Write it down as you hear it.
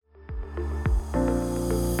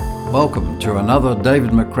Welcome to another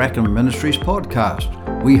David McCracken Ministries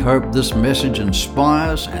podcast. We hope this message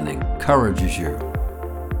inspires and encourages you.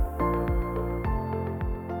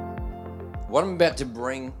 What I'm about to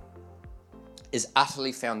bring is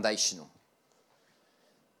utterly foundational,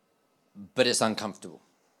 but it's uncomfortable.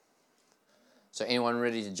 So anyone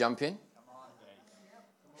ready to jump in?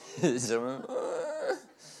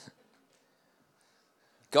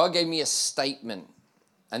 God gave me a statement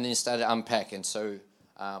and then started unpacking. So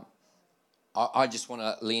I just want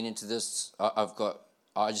to lean into this.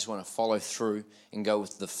 I just want to follow through and go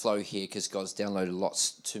with the flow here because God's downloaded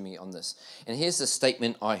lots to me on this. And here's the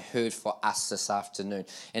statement I heard for us this afternoon.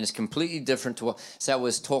 And it's completely different to what Sal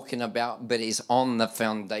was talking about, but it's on the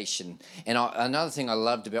foundation. And another thing I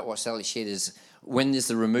loved about what Sally shared is when there's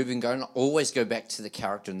the removing going, always go back to the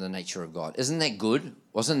character and the nature of God. Isn't that good?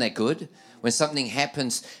 Wasn't that good? When something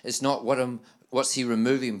happens, it's not what's he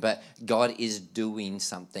removing, but God is doing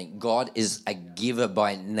something. God is a giver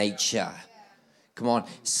by nature. Come on,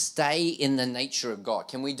 stay in the nature of God.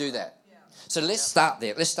 Can we do that? Yeah. So let's start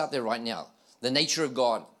there. Let's start there right now. The nature of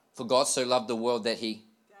God. For God so loved the world that he...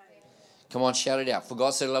 Come on, shout it out. For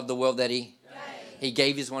God so loved the world that he... He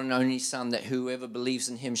gave his one and only Son that whoever believes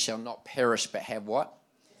in him shall not perish but have what?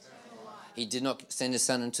 He did not send his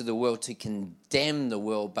Son into the world to condemn the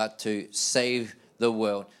world but to save the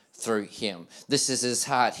world through him. This is his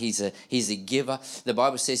heart. He's a giver. The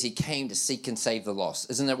Bible says he came to seek and save the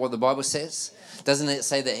lost. Isn't that what the Bible says? Doesn't it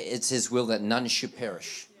say that it's his will that none should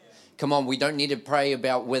perish? Come on, we don't need to pray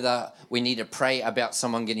about whether we need to pray about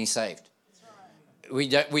someone getting saved. We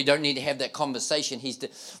don't need to have that conversation.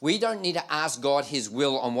 We don't need to ask God his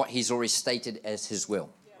will on what he's already stated as his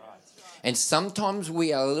will. And sometimes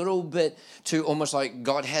we are a little bit too almost like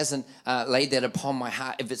God hasn't laid that upon my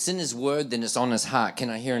heart. If it's in his word, then it's on his heart.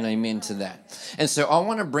 Can I hear an amen to that? And so I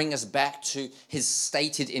want to bring us back to his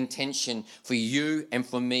stated intention for you and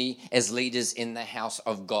for me as leaders in the house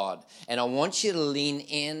of God. And I want you to lean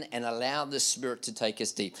in and allow the Spirit to take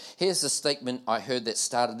us deep. Here's the statement I heard that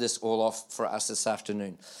started this all off for us this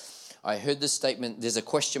afternoon. I heard this statement. There's a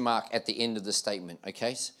question mark at the end of the statement,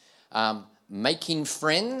 okay? Making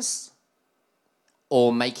friends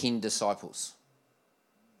or making disciples?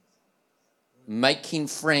 Making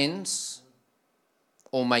friends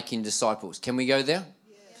or making disciples? Can we go there?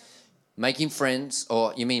 Yeah. Making friends,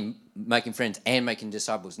 or you mean making friends and making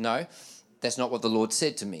disciples? No, that's not what the Lord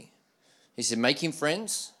said to me. He said making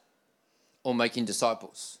friends or making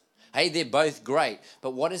disciples. Hey, they're both great,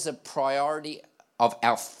 but what is the priority of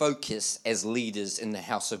our focus as leaders in the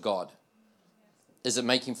house of God? Is it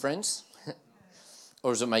making friends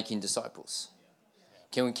or is it making disciples?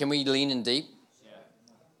 Can we lean in deep?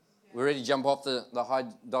 We're ready to jump off the high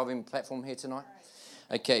diving platform here tonight?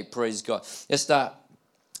 Okay, praise God. Let's start.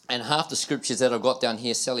 And half the scriptures that I've got down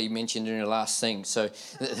here, Sally mentioned in her last thing. So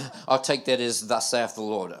I'll take that as thus saith the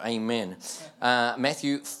Lord. Amen.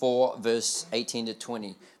 Matthew 4, verse 18 to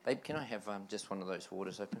 20. Babe, can I have just one of those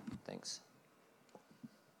waters open? Thanks.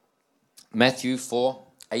 Matthew 4,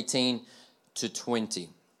 18 to 20.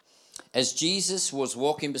 As Jesus was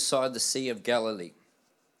walking beside the Sea of Galilee,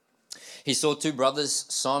 he saw two brothers,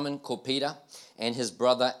 Simon called Peter and his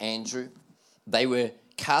brother Andrew. They were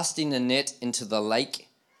casting a net into the lake,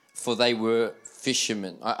 for they were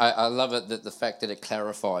fishermen. I love it that the fact that it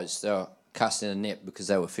clarifies they were casting a net because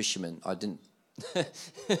they were fishermen. I didn't, but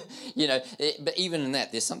even in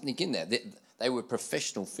that, there's something in there. They were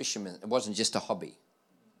professional fishermen. It wasn't just a hobby.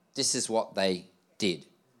 This is what they did.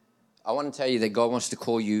 I want to tell you that God wants to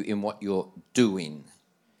call you in what you're doing.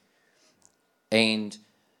 And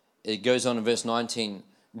it goes on in verse 19,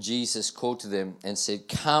 Jesus called to them and said,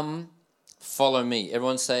 come, follow me.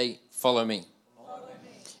 Everyone say, follow me. Follow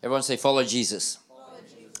me. Everyone say, follow Jesus. Follow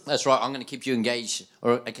Jesus. That's right, I'm going to keep you engaged.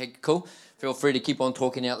 All right, okay, cool. Feel free to keep on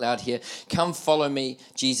talking out loud here. Come, follow me,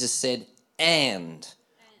 Jesus said, and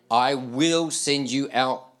I will send you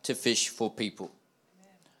out to fish for people.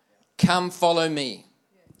 Come, follow me.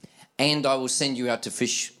 And I will send you out to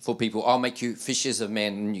fish for people. I'll make you fishers of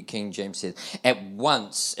men, New King James says. At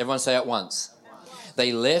once, everyone say at once.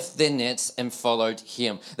 They left their nets and followed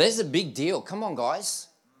him. That's a big deal. Come on, guys.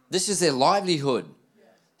 This is their livelihood.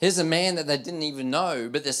 Here's a man that they didn't even know,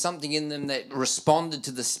 but there's something in them that responded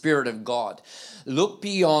to the Spirit of God. Look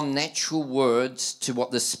beyond natural words to what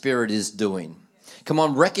the Spirit is doing. Come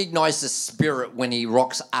on, recognize the Spirit when he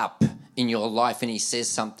rocks up in your life and he says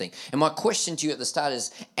something. And my question to you at the start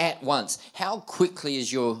is, at once, how quickly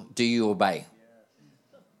do you obey?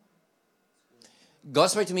 God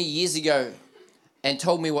spoke to me years ago and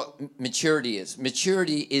told me what maturity is.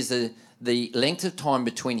 Maturity is the length of time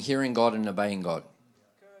between hearing God and obeying God.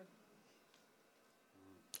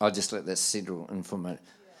 I'll just let that settle in for a minute.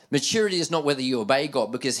 Maturity is not whether you obey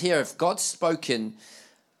God, because here, if God's spoken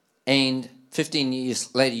and 15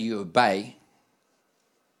 years later you obey,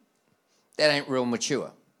 that ain't real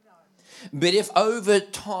mature. But if over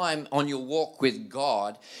time on your walk with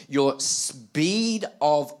God, your speed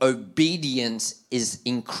of obedience is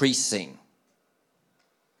increasing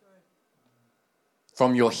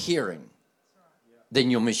from your hearing,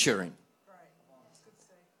 then you're maturing.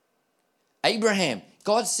 Abraham,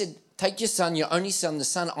 God said, take your son, your only son, the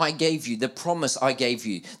son I gave you, the promise I gave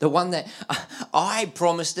you, the one that I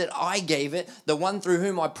promised it, I gave it, the one through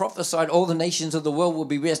whom I prophesied all the nations of the world will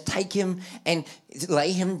be blessed. Take him and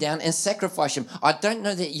lay him down and sacrifice him. I don't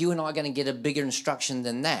know that you and I are going to get a bigger instruction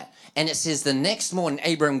than that. And it says the next morning,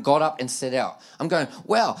 Abraham got up and set out. I'm going,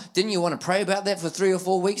 wow, didn't you want to pray about that for 3 or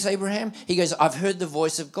 4 weeks, Abraham? He goes, I've heard the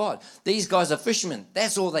voice of God. These guys are fishermen.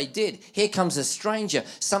 That's all they did. Here comes a stranger.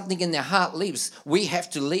 Something in their heart leaps. We have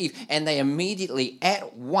to leave. And they immediately,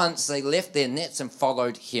 at once, they left their nets and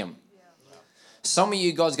followed him. Some of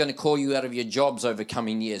you guys are going to call you out of your jobs over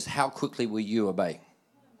coming years. How quickly will you obey?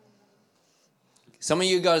 Some of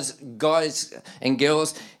you guys and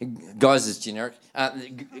girls, guys is generic,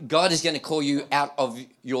 God is going to call you out of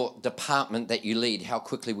your department that you lead. How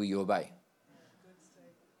quickly will you obey?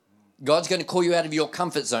 God's going to call you out of your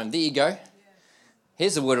comfort zone. There you go.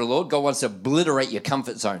 Here's the word of the Lord. God wants to obliterate your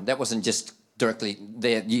comfort zone. That wasn't just directly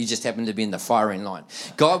there. You just happened to be in the firing line.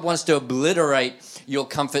 God wants to obliterate your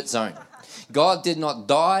comfort zone. God did not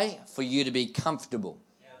die for you to be comfortable.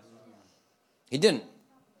 He didn't.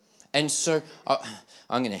 And so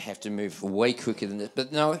I'm going to have to move way quicker than this.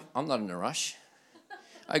 But no, I'm not in a rush.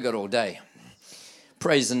 I got all day.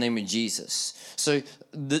 Praise the name of Jesus. So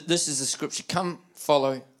this is the scripture. Come,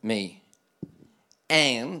 follow me,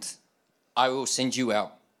 and I will send you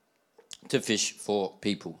out to fish for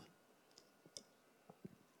people.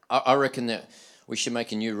 I reckon that we should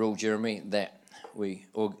make a new rule, Jeremy, that we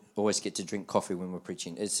always get to drink coffee when we're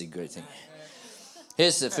preaching. It's a good thing.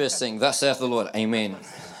 Here's the first thing. Thus saith the Lord. Amen.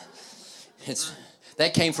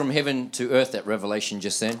 That came from heaven to earth, that revelation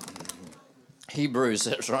just then. Hebrews,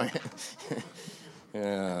 that's right.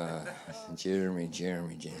 Jeremy,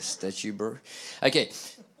 that's you, bro. Okay,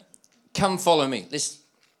 come follow me. Let's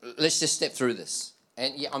just step through this.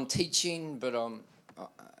 And yeah, I'm teaching, but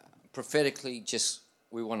prophetically, just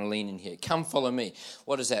we want to lean in here. Come follow me.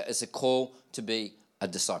 What is that? It's a call to be a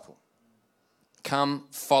disciple. Come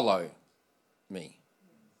follow me.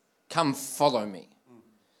 Come follow me.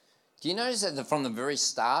 Do you notice that from the very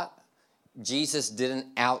start, Jesus didn't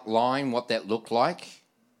outline what that looked like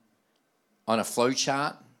on a flow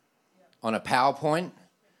chart, on a PowerPoint?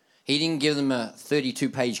 He didn't give them a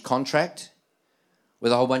 32-page contract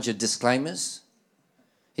with a whole bunch of disclaimers.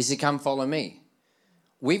 He said, come follow me.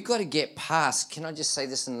 We've got to get past, can I just say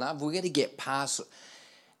this in love? We've got to get past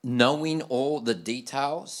knowing all the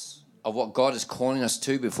details of what God is calling us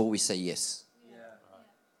to before we say yes. Yeah.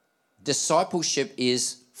 Discipleship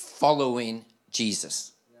is following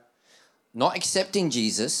Jesus. Not accepting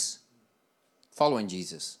Jesus, following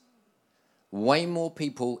Jesus. Way more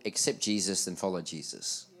people accept Jesus than follow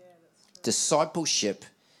Jesus. Discipleship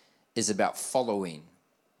is about following,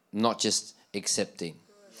 not just accepting.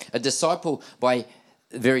 A disciple, by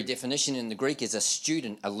very definition in the Greek, is a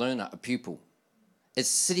student, a learner, a pupil. It's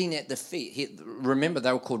sitting at the feet. Remember,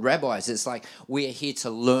 they were called rabbis. It's like, we're here to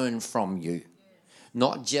learn from you.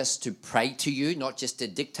 Not just to pray to you, not just to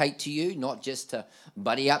dictate to you, not just to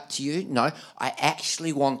buddy up to you. No, I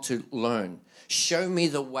actually want to learn. Show me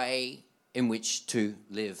the way in which to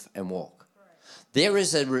live and walk. There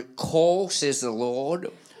is a call, says the Lord,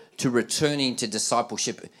 to returning to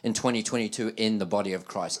discipleship in 2022 in the body of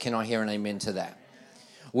Christ. Can I hear an amen to that?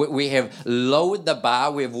 We have lowered the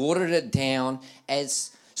bar. We've watered it down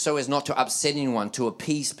so as not to upset anyone, to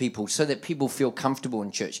appease people, so that people feel comfortable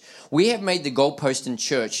in church. We have made the goalpost in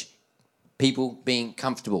church people being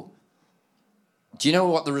comfortable. Do you know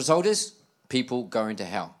what the result is? People going to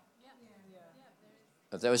hell.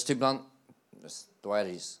 If that was too blunt, that's the way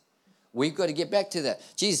it is. We've got to get back to that.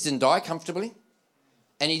 Jesus didn't die comfortably,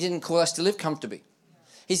 and he didn't call us to live comfortably.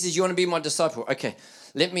 He says, you want to be my disciple? Okay,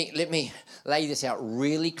 let me lay this out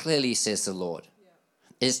really clearly, says the Lord.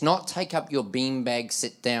 It's not take up your beanbag,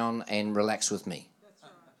 sit down and relax with me.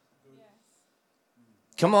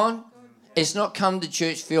 Come on. It's not come to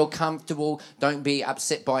church, feel comfortable, don't be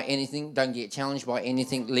upset by anything, don't get challenged by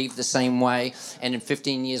anything, leave the same way, and in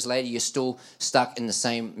 15 years later you're still stuck in the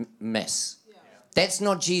same mess. That's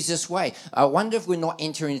not Jesus' way. I wonder if we're not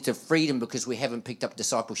entering into freedom because we haven't picked up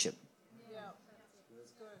discipleship.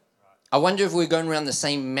 I wonder if we're going around the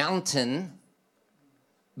same mountain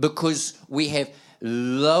because we have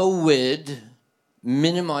lowered,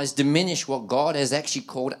 minimized, diminished what God has actually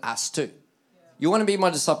called us to. You want to be my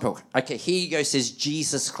disciple? Okay, here you go, says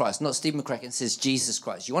Jesus Christ. Not Steve McCracken, says Jesus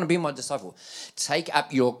Christ. You want to be my disciple? Take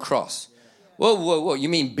up your cross. Whoa. You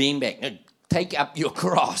mean beanbag? No, take up your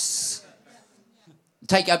cross.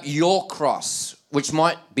 Take up your cross, which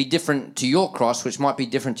might be different to your cross, which might be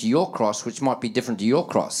different to your cross, which might be different to your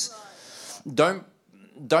cross. Don't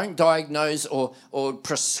diagnose or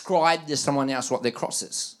prescribe to someone else what their cross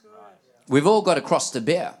is. We've all got a cross to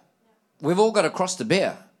bear. We've all got a cross to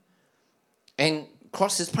bear. And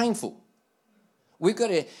cross is painful. We've got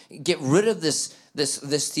to get rid of this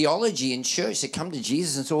theology in church that come to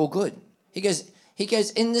Jesus and it's all good. He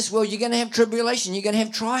goes, in this world you're going to have tribulation, you're going to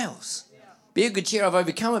have trials. Be a good cheer, I've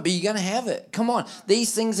overcome it, but you're going to have it. Come on,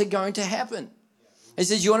 these things are going to happen. He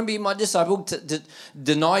says, you want to be my disciple? To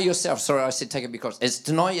deny yourself. Sorry, I said take up your cross. It's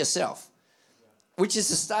deny yourself, which is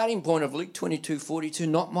the starting point of Luke 22:42.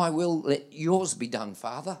 Not my will, let yours be done,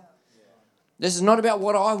 Father. This is not about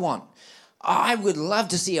what I want. I would love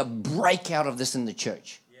to see a breakout of this in the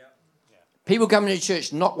church. People coming to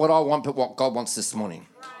church, not what I want, but what God wants this morning.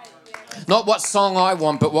 Not what song I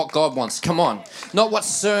want, but what God wants. Come on. Not what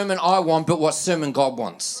sermon I want, but what sermon God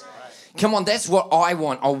wants. Come on, that's what I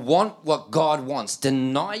want. I want what God wants.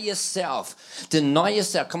 Deny yourself. Deny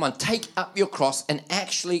yourself. Come on, take up your cross and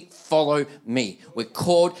actually follow me. We're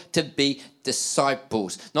called to be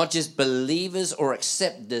disciples, not just believers or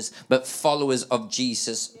acceptors, but followers of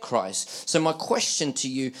Jesus Christ. So my question to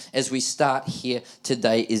you as we start here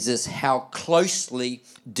today is this: how closely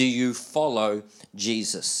do you follow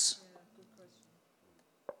Jesus?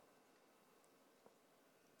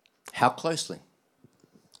 How closely?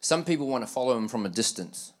 Some people want to follow him from a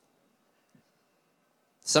distance.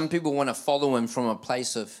 Some people want to follow him from a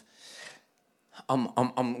place of,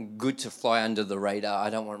 I'm good to fly under the radar. I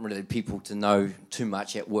don't want really people to know too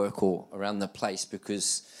much at work or around the place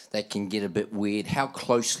because they can get a bit weird. How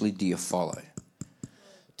closely do you follow?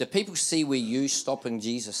 Do people see where you stop and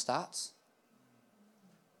Jesus starts?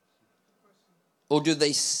 Or do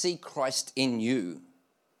they see Christ in you,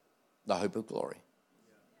 the hope of glory?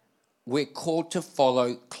 We're called to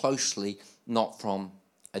follow closely, not from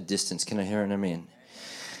a distance. Can I hear an amen?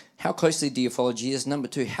 How closely do you follow Jesus? Number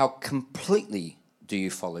two, how completely do you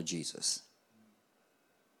follow Jesus?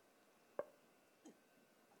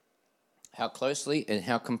 How closely and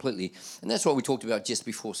how completely. And that's what we talked about just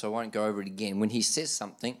before, so I won't go over it again. When he says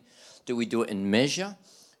something, do we do it in measure?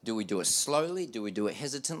 Do we do it slowly? Do we do it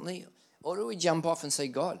hesitantly? Or do we jump off and say,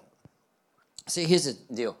 God? See, here's the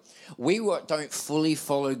deal. We don't fully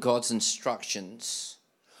follow God's instructions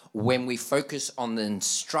when we focus on the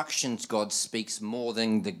instructions God speaks more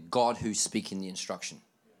than the God who's speaking the instruction.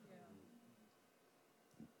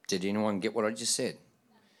 Did anyone get what I just said?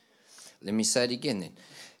 Let me say it again then.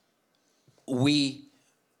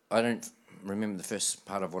 I don't remember the first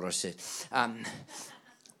part of what I said.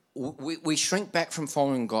 We shrink back from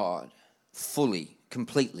following God fully,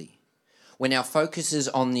 completely, when our focus is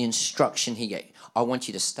on the instruction he gave. I want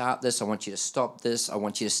you to start this. I want you to stop this. I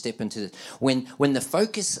want you to step into this. When the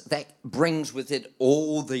focus that brings with it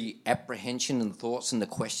all the apprehension and thoughts and the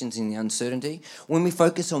questions and the uncertainty, when we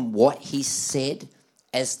focus on what he said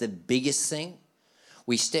as the biggest thing,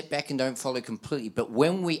 we step back and don't follow completely. But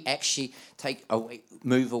when we actually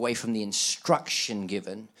move away from the instruction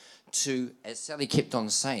given to, as Sally kept on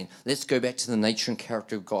saying, let's go back to the nature and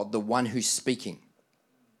character of God, the one who's speaking.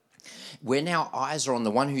 When our eyes are on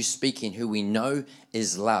the one who's speaking, who we know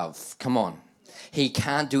is love. Come on. He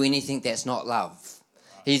can't do anything that's not love.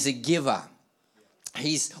 He's a giver.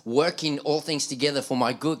 He's working all things together for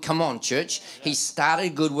my good. Come on, church. He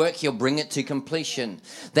started good work. He'll bring it to completion.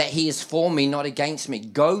 That he is for me, not against me.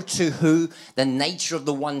 Go to who? The nature of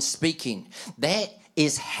the one speaking. That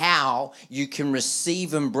is how you can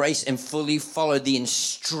receive, embrace, and fully follow the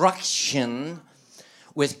instruction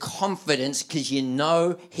with confidence, because you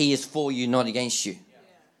know he is for you, not against you.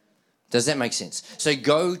 Does that make sense? So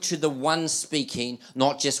go to the one speaking,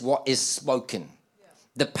 not just what is spoken.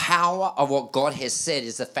 The power of what God has said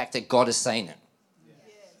is the fact that God is saying it.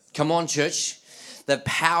 Come on, church. The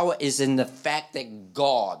power is in the fact that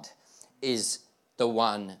God is the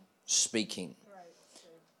one speaking.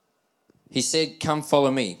 He said, come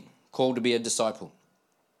follow me, called to be a disciple.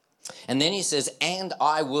 And then he says, and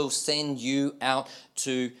I will send you out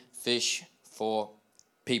to fish for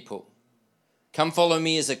people. Come follow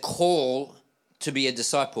me is a call to be a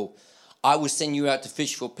disciple. I will send you out to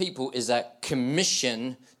fish for people is a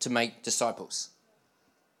commission to make disciples.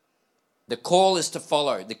 The call is to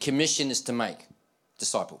follow. The commission is to make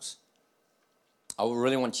disciples. I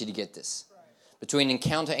really want you to get this. between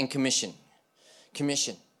encounter and commission.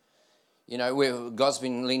 Commission. You know, God's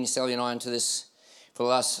been leading Sally and I into this for the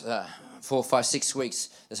last 4, 5, 6 weeks,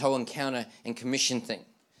 this whole encounter and commission thing.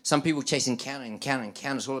 Some people chase encounter.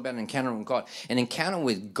 It's all about an encounter with God. An encounter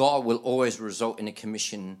with God will always result in a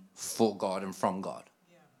commission for God and from God.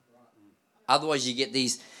 Yeah. Otherwise, you get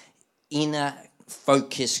these inner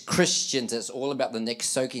focused Christians. It's all about the next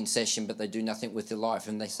soaking session, but they do nothing with their life.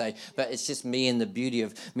 And they say, but it's just me and the beauty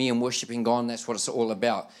of me and worshiping God, and that's what it's all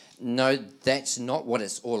about. No, that's not what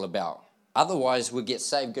it's all about. Otherwise, we'll get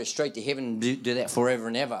saved, go straight to heaven, and do that forever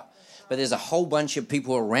and ever. But there's a whole bunch of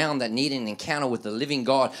people around that need an encounter with the living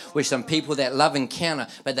God, with some people that love encounter,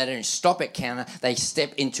 but they don't stop at encounter. They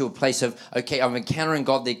step into a place of, okay, I'm encountering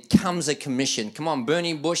God. There comes a commission. Come on,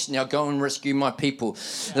 burning bush, now go and rescue my people.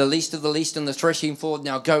 The least of the least on the threshing floor,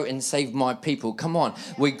 now go and save my people. Come on,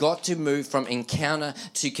 we got to move from encounter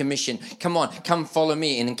to commission. Come on, come follow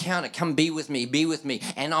me. An encounter, come be with me,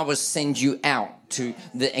 and I will send you out.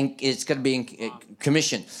 It's going to be in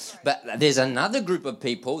commission. But there's another group of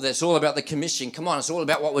people that's all about the commission. Come on, it's all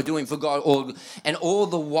about what we're doing for God. And all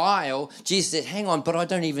the while, Jesus said, hang on, but I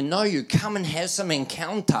don't even know you. Come and have some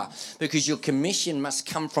encounter, because your commission must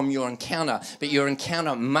come from your encounter, but your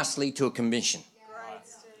encounter must lead to a commission.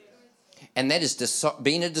 And that is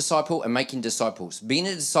being a disciple and making disciples. Being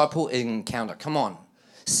a disciple is an encounter. Come on.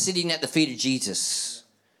 Sitting at the feet of Jesus.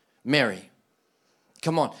 Mary.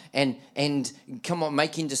 Come on, and come on,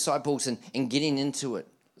 making disciples and getting into it.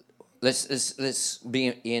 Let's be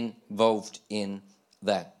involved in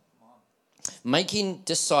that. Making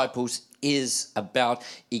disciples is about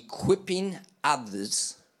equipping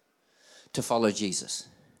others to follow Jesus.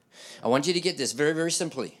 I want you to get this very, very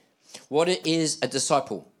simply. What it is a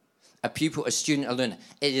disciple, a pupil, a student, a learner.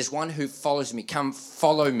 It is one who follows me. Come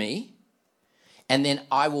follow me, and then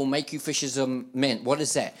I will make you fishers of men. What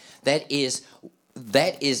is that? That is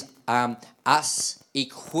us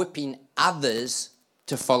equipping others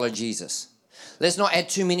to follow Jesus. Let's not add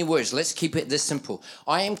too many words. Let's keep it this simple.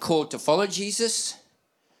 I am called to follow Jesus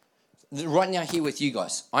right now here with you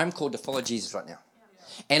guys. I'm called to follow Jesus right now.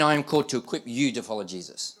 And I am called to equip you to follow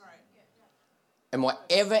Jesus. And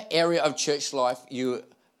whatever area of church life you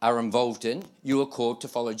are involved in, you are called to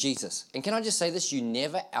follow Jesus. And can I just say this? You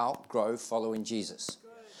never outgrow following Jesus.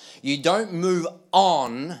 You don't move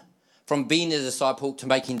on from being a disciple to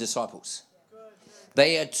making disciples.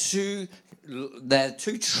 They are two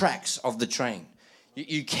tracks of the train.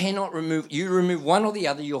 You cannot remove one or the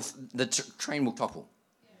other, the train will topple.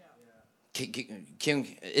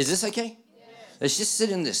 Is this okay? Let's just sit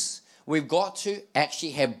in this. We've got to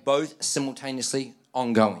actually have both simultaneously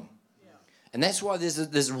ongoing. And that's why there's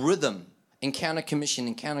this rhythm, encounter, commission.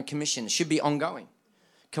 It should be ongoing.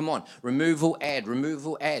 Come on, removal, add.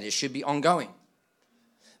 It should be ongoing.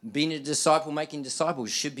 Being a disciple, making disciples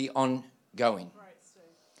should be ongoing.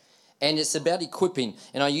 And it's about equipping.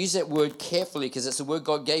 And I use that word carefully because it's the word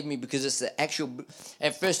God gave me, because it's the actual...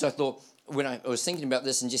 At first I thought, when I was thinking about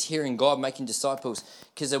this and just hearing God making disciples,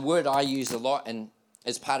 because the word I use a lot, and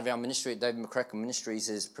as part of our ministry at David McCracken Ministries,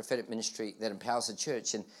 is prophetic ministry that empowers the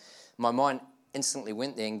church. And my mind instantly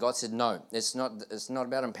went there, and God said, no, it's not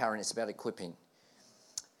about empowering, it's about equipping.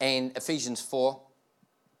 And Ephesians 4,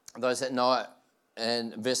 those that know it,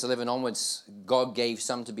 and verse 11 onwards, God gave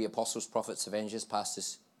some to be apostles, prophets, evangelists,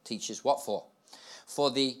 pastors, teachers. What for?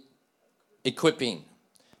 For the equipping.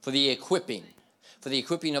 For the equipping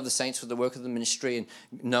of the saints for the work of the ministry and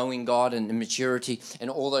knowing God and maturity and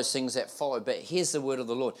all those things that follow. But here's the word of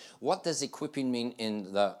the Lord. What does equipping mean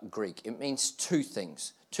in the Greek? It means two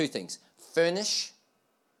things. Furnish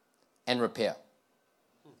and repair.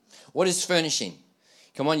 What is furnishing?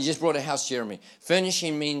 Come on, you just brought a house, Jeremy.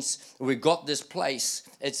 Furnishing means we've got this place.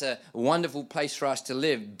 It's a wonderful place for us to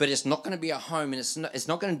live, but it's not going to be a home, and it's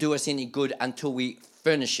not going to do us any good until we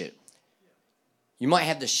furnish it. You might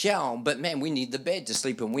have the shower, but man, we need the bed to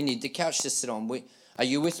sleep on. We need the couch to sit on. Are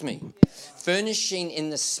you with me? Furnishing in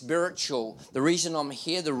the spiritual. The reason I'm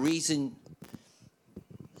here, the reason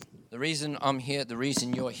I'm here, the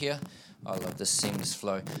reason you're here, I love this seamless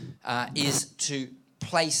flow, is to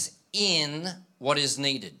place in what is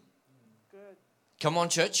needed. Good. Come on,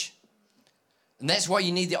 church. And that's why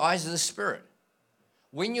you need the eyes of the Spirit.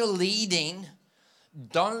 When you're leading,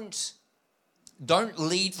 don't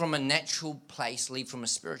lead from a natural place, lead from a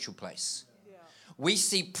spiritual place. Yeah. We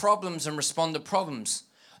see problems and respond to problems.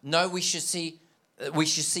 No, we should see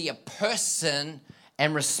a person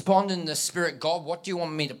and respond in the Spirit. God, what do you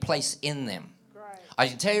want me to place in them? Right. I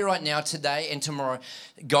can tell you right now, today and tomorrow,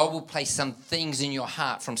 God will place some things in your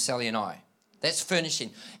heart from Sally and I. That's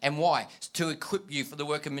furnishing. And why? To equip you for the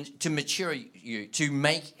work of, to mature you,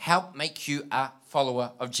 to help make you a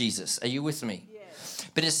follower of Jesus. Are you with me? Yes.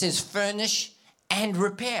 But it says furnish and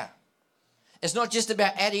repair. It's not just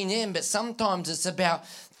about adding in, but sometimes it's about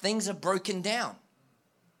things are broken down.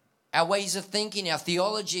 Our ways of thinking, our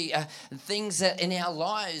theology, things that in our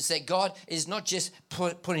lives that God is not just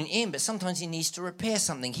putting in, but sometimes He needs to repair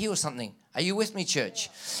something, heal something. Are you with me, church?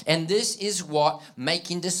 Yeah. And this is what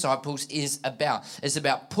making disciples is about. It's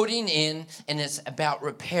about putting in, and it's about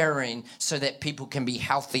repairing so that people can be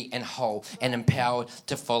healthy and whole and empowered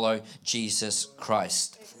to follow Jesus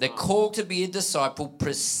Christ. The call to be a disciple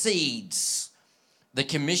precedes the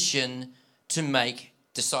commission to make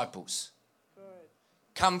disciples.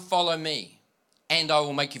 Come follow me, and I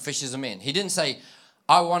will make you fishers of men. He didn't say,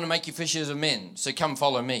 I want to make you fishers of men, so come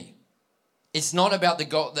follow me. It's not about the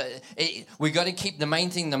goal. We got to keep the main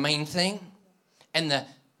thing, and the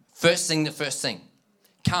first thing, the first thing.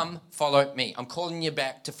 Come follow me. I'm calling you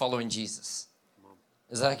back to following Jesus.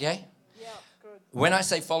 Is that okay? Yeah, good. When I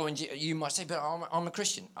say following Jesus, you might say, but I'm a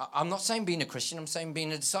Christian. I'm not saying being a Christian. I'm saying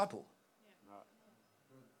being a disciple.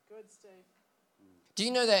 Good, Steve. Do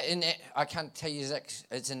you know that I can't tell you exact,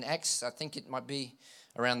 it's in Acts, I think it might be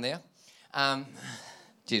around there.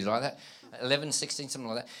 Do you like that? 11, 16, something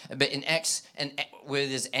like that. But in Acts, where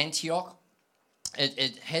there's Antioch,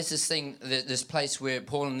 it has this thing, this place where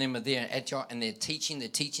Paul and them are there in Antioch, and they're teaching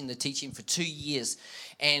for 2 years.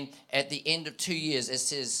 And at the end of 2 years, it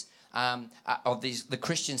says, the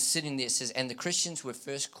Christians sitting there, it says, and the Christians were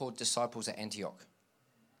first called disciples at Antioch.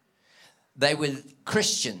 They were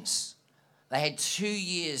Christians. They had 2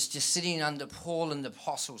 years just sitting under Paul and the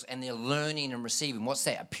apostles, and they're learning and receiving. What's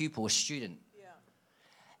that? A pupil, a student. Yeah.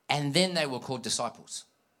 And then they were called disciples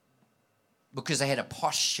because they had a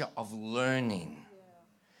posture of learning. Yeah.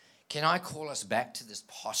 Can I call us back to this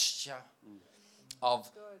posture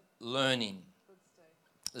of learning?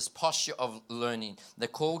 This posture of learning. The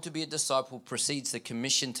call to be a disciple precedes the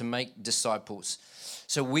commission to make disciples.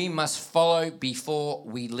 So we must follow before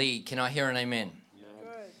we lead. Can I hear an amen?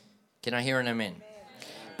 Can I hear an amen?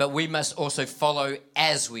 But we must also follow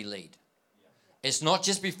as we lead. It's not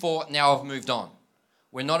just before, now I've moved on.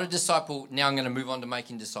 We're not a disciple, now I'm going to move on to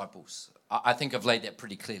making disciples. I think I've laid that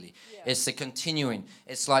pretty clearly. Yeah. It's the continuing.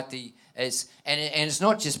 It's like and it's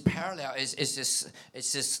not just parallel, it's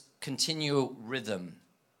this continual rhythm.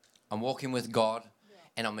 I'm walking with God,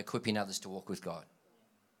 and I'm equipping others to walk with God.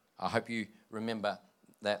 I hope you remember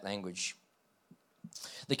that language.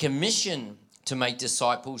 The commission to make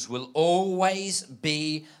disciples will always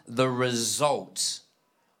be the result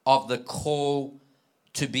of the call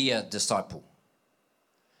to be a disciple.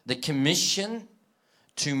 The commission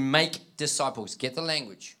to make disciples, get the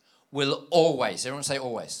language, will always, everyone say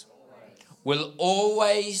always, will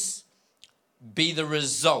always be the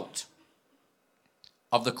result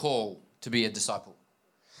of the call to be a disciple.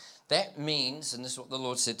 That means, and this is what the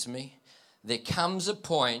Lord said to me, there comes a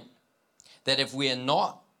point that if we are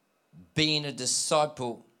not being a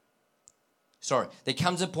disciple, there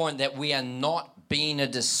comes a point that we are not being a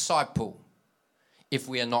disciple if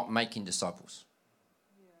we are not making disciples.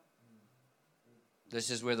 Yeah. This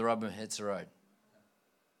is where the rubber hits the road.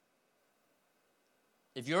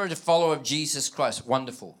 If you're a follower of Jesus Christ,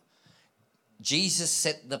 wonderful. Jesus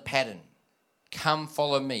set the pattern. Come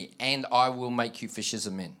follow me, and I will make you fishers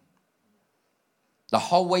of men. The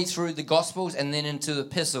whole way through the Gospels and then into the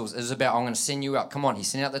epistles is about, I'm going to send you out. Come on, he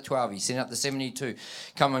sent out the 12, he sent out the 72.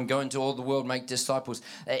 Come and go into all the world, make disciples.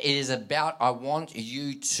 It is about, I want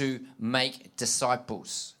you to make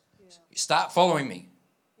disciples. Yeah. Start following me,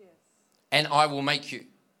 and I will make you.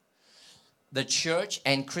 The church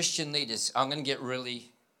and Christian leaders, we're going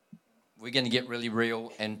to get really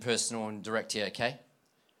real and personal and direct here, okay?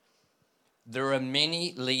 There are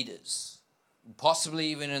many leaders, possibly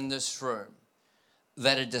even in this room,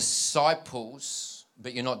 that are disciples,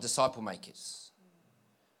 but you're not disciple makers.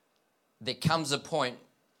 There comes a point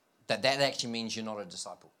that actually means you're not a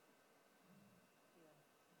disciple.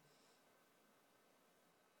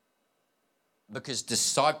 Because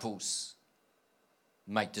disciples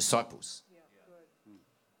make disciples.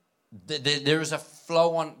 There is a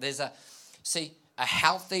flow on, a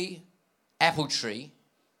healthy apple tree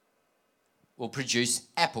will produce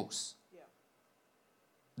apples.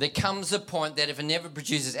 There comes a point that if it never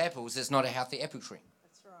produces apples, it's not a healthy apple tree.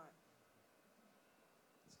 That's right.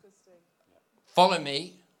 That's good, Steve. Follow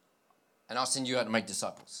me, and I'll send you out to make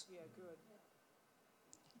disciples. Yeah, good.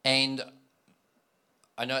 And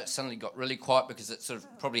I know it suddenly got really quiet because it sort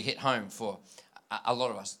of probably hit home for a lot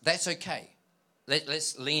of us. That's okay.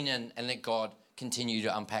 Let's lean in and let God continue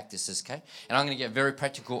to unpack this, okay? And I'm going to get very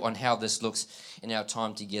practical on how this looks in our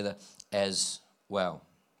time together as well.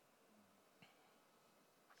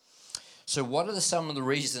 So what are some of the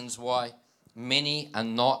reasons why many are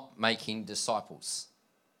not making disciples?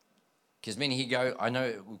 Because many here go, I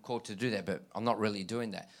know we're called to do that, but I'm not really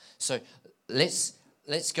doing that. So let's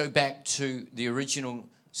go back to the original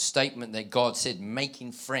statement that God said,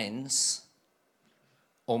 making friends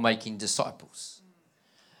or making disciples.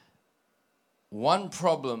 One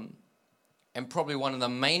problem, and probably one of the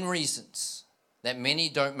main reasons that many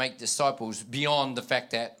don't make disciples, beyond the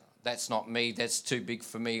fact that that's not me, that's too big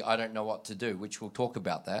for me, I don't know what to do, which we'll talk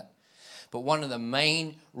about that. But one of the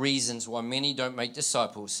main reasons why many don't make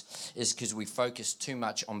disciples is because we focus too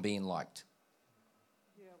much on being liked.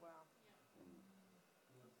 Yeah, wow.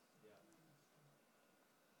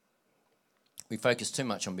 We focus too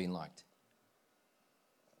much on being liked.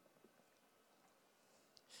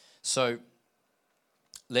 So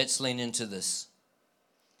let's lean into this.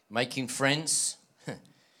 Making friends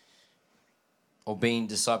or being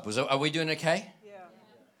disciples. Are we doing okay? Yeah,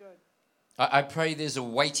 good. I pray there's a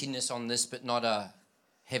weightiness on this, but not a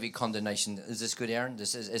heavy condemnation. Is this good, Aaron?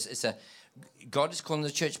 God is calling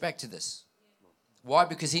the church back to this. Why?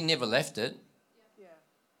 Because he never left it. Yeah.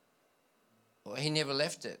 Well, he never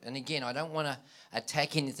left it. And again, I don't want to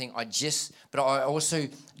attack anything. But I also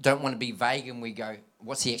don't want to be vague and we go,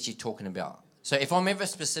 what's he actually talking about? So if I'm ever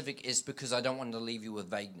specific, it's because I don't want to leave you with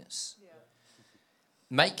vagueness. Yeah.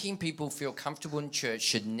 Making people feel comfortable in church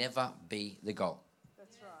should never be the goal.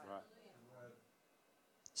 That's right.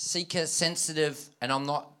 Seeker, sensitive, and I'm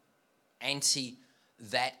not anti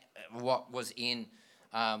that, what was in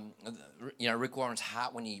Rick Warren's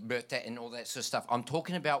heart when he birthed that and all that sort of stuff. I'm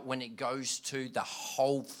talking about when it goes to the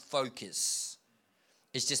whole focus.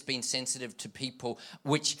 It's just being sensitive to people,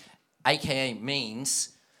 which AKA means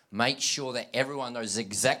make sure that everyone knows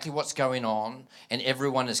exactly what's going on and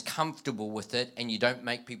everyone is comfortable with it and you don't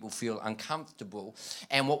make people feel uncomfortable.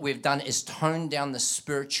 And what we've done is tone down the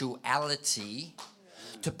spirituality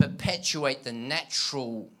to perpetuate the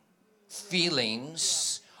natural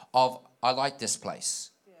feelings of, I like this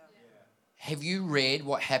place. Yeah. Have you read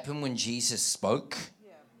what happened when Jesus spoke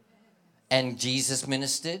Yeah. and Jesus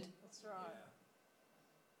ministered? That's right.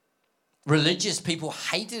 Religious people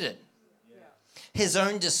hated it. His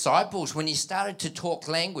own disciples, when he started to talk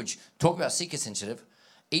language, talk about seeker sensitive,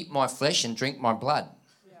 eat my flesh and drink my blood.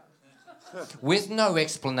 Yeah. With no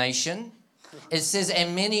explanation. It says,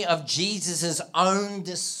 and many of Jesus' own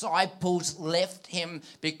disciples left him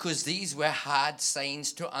because these were hard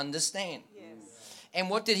sayings to understand. Yes. And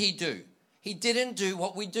what did he do? He didn't do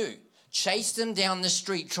what we do. Chase them down the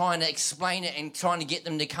street trying to explain it and trying to get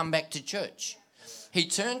them to come back to church. He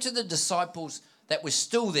turned to the disciples that were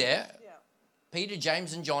still there, Yeah. Peter,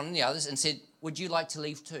 James, and John, and the others, and said, would you like to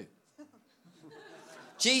leave too?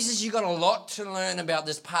 Jesus, you got a lot to learn about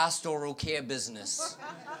this pastoral care business.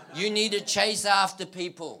 You need to chase after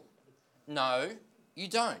people. No, you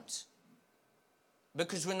don't.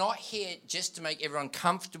 Because we're not here just to make everyone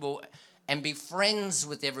comfortable and be friends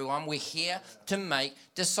with everyone. We're here to make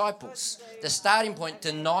disciples. The starting point,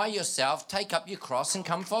 deny yourself, take up your cross, and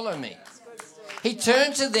come follow me. He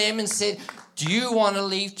turned to them and said, do you want to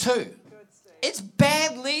leave too? It's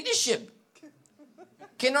bad leadership.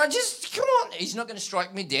 Can I just, come on. He's not going to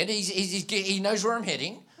strike me dead. He knows where I'm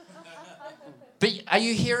heading. But are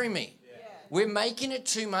you hearing me? Yeah. We're making it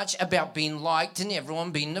too much about being liked and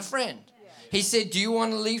everyone being a friend. Yeah. He said, do you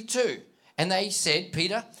want to leave too? And they said,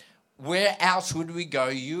 Peter, where else would we go?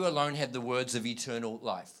 You alone have the words of eternal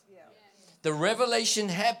life. Yeah. The revelation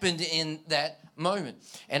happened in that moment.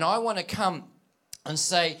 And I want to come and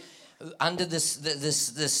say, under the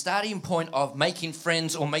starting point of making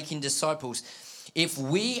friends or making disciples, if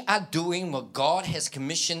we are doing what God has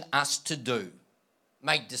commissioned us to do,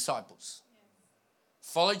 make disciples.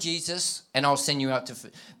 Follow Jesus, and I'll send you out to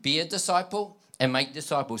be a disciple and make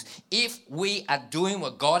disciples. If we are doing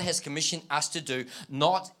what God has commissioned us to do,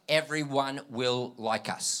 not everyone will like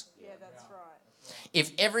us. Yeah, that's right.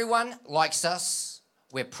 If everyone likes us,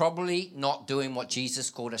 we're probably not doing what Jesus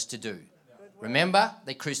called us to do. Remember,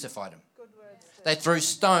 they crucified him. Good words. They threw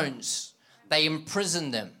stones. They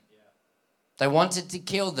imprisoned them. They wanted to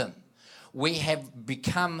kill them. We have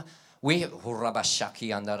become, I'm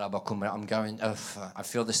going, I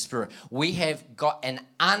feel the Spirit. We have got an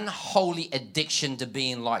unholy addiction to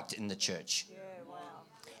being liked in the church. Yeah, wow.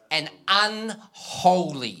 An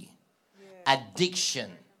unholy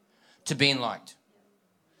addiction to being liked.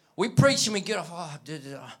 We preach and we get off,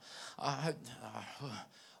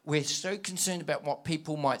 we're so concerned about what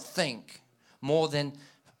people might think more than,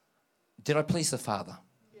 did I please the Father?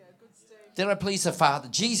 Yeah, good state. Did I please the Father?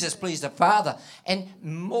 Jesus pleased the Father. And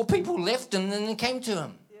more people left him than came to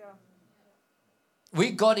him. Yeah.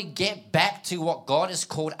 We've got to get back to what God has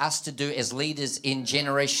called us to do as leaders in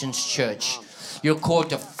Generations Church. You're called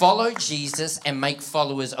to follow Jesus and make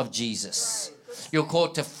followers of Jesus. You're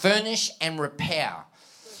called to furnish and repair.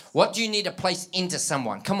 What do you need to place into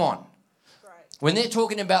someone? Come on. Right. When they're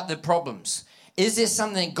talking about the problems, is there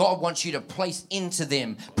something God wants you to place into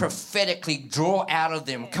them, prophetically draw out of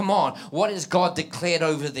them? Come on. What has God declared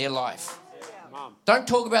over their life? Don't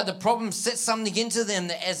talk about the problems. Set something into them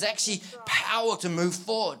that has actually power to move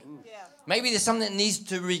forward. Yeah. Maybe there's something that needs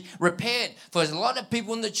to be repaired. For a lot of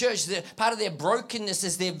people in the church, part of their brokenness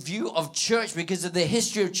is their view of church because of their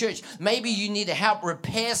history of church. Maybe you need to help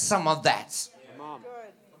repair some of that. Good.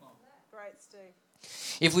 Great, Steve.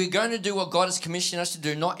 If we're going to do what God has commissioned us to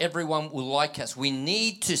do, not everyone will like us. We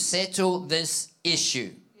need to settle this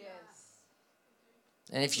issue. Yes.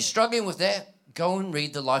 And if you're struggling with that, go and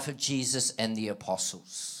read the life of Jesus and the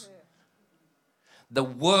apostles. Yeah. The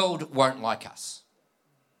world won't like us.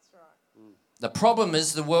 That's right. The problem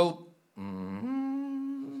is the world...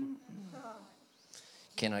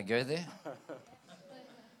 Can I go there?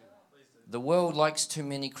 The world likes too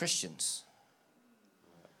many Christians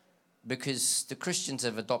because the Christians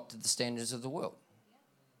have adopted the standards of the world.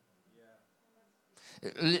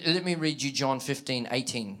 Let me read you John 15,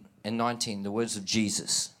 18 and 19, the words of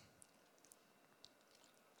Jesus.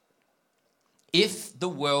 If the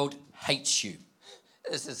world hates you,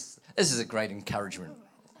 this is a great encouragement.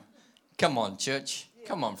 Come on, church.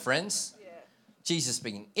 Come on, friends. Yeah. Jesus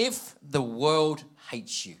speaking. If the world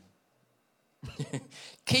hates you,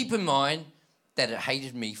 keep in mind that it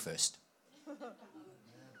hated me first.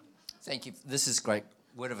 Thank you. This is great.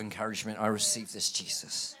 Word of encouragement. I receive this,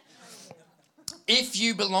 Jesus. If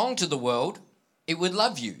you belong to the world, it would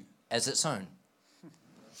love you as its own.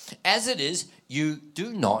 As it is, you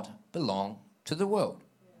do not belong to the world.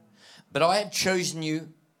 But I have chosen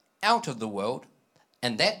you out of the world,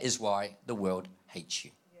 and that is why the world hates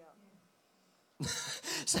you. Yeah.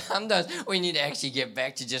 Sometimes we need to actually get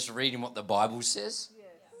back to just reading what the Bible says. Yes.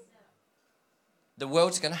 The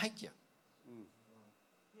world's going to hate you.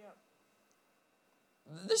 Yep.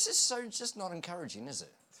 This is so just not encouraging, is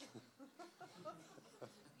it?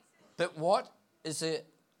 But what is a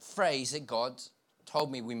phrase that God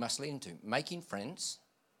told me we must lean into? Making friends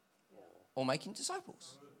or making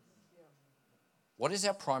disciples? What is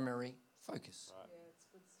our primary focus? Yeah, it's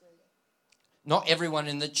good, Steve. Not everyone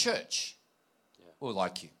in the church will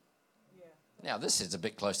like you. Yeah. Now, this is a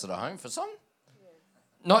bit closer to home for some. Yeah.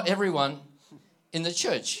 Not everyone in the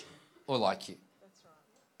church will like you. That's right.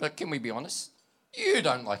 But can we be honest? You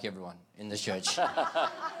don't like everyone in the church.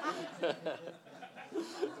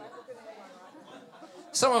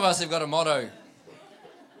 Some of us have got a motto.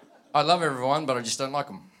 I love everyone, but I just don't like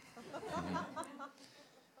them.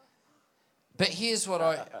 But here's what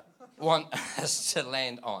I want us to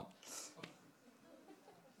land on.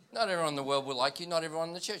 Not everyone in the world will like you. Not everyone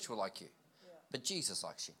in the church will like you. But Jesus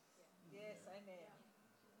likes you. Yes, amen.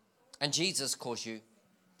 And Jesus calls you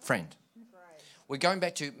friend. Right. We're going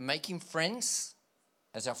back to making friends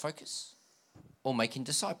as our focus or making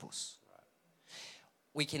disciples.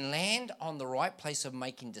 We can land on the right place of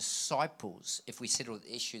making disciples if we settle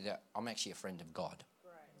the issue that I'm actually a friend of God.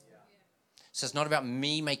 Right. Yeah. So it's not about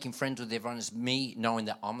me making friends with everyone. It's me knowing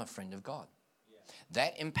that I'm a friend of God.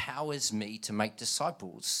 That empowers me to make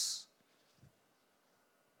disciples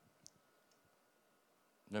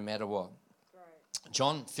no matter what. Right.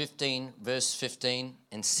 John 15, verse 15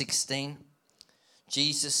 and 16.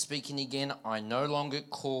 Jesus speaking again, I no longer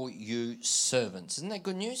call you servants. Isn't that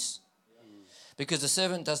good news? Because the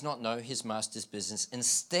servant does not know his master's business.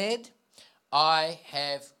 Instead, I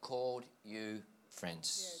have called you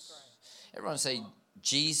friends. Yeah, Everyone say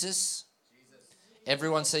Jesus.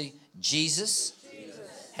 Everyone say Jesus,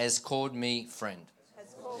 has called me friend.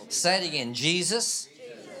 Has called me. Say it again. Jesus,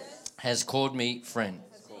 has called me friend.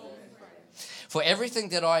 For everything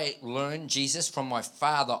that I learned, Jesus, from my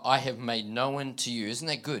Father, I have made known to you. Isn't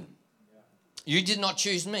that good? You did not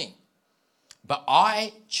choose me, but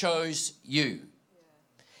I chose you.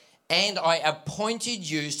 And I appointed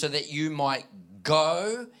you so that you might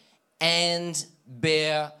go and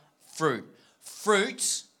bear fruit.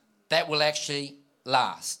 Fruit that will actually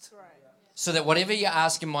last. Right. So that whatever you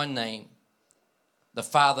ask in my name, the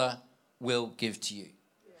Father will give to you.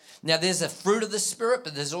 Now, there's a fruit of the Spirit,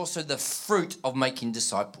 but there's also the fruit of making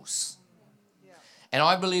disciples. Yeah. And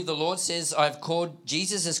I believe the Lord says,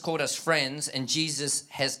 Jesus has called us friends, and Jesus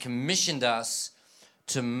has commissioned us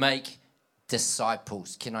to make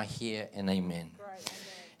disciples. Can I hear an amen? Right.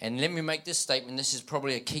 Amen. And let me make this statement. This is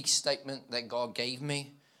probably a key statement that God gave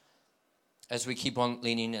me as we keep on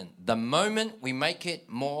leaning in. The moment we make it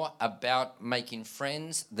more about making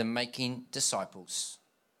friends than making disciples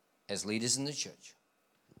as leaders in the church,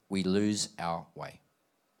 we lose our way.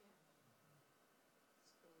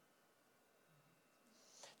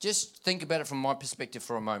 Just think about it from my perspective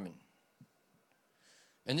for a moment.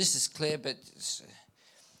 And this is clear, but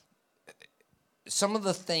some of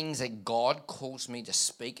the things that God calls me to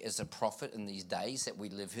speak as a prophet in these days that we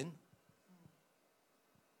live in,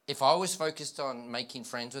 if I was focused on making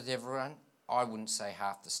friends with everyone, I wouldn't say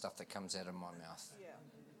half the stuff that comes out of my mouth. Yeah,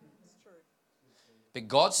 it's true. But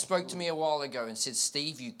God spoke to me a while ago and said,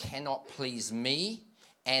 Steve, you cannot please me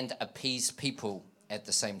and appease people at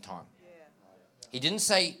the same time. He didn't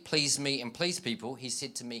say please me and please people. He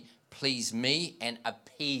said to me, please me and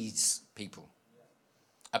appease people.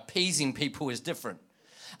 Appeasing people is different.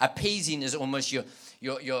 Appeasing is almost you're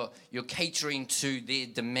catering to their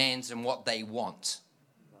demands and what they want.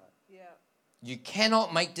 Yeah. You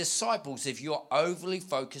cannot make disciples if you're overly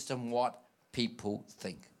focused on what people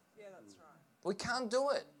think. Yeah, that's right. We can't do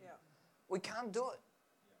it. Yeah. We can't do it.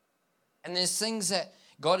 And there's things that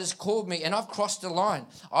God has called me, and I've crossed the line.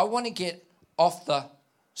 I want to get off the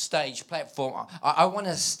stage platform. I want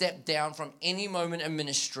to step down from any moment in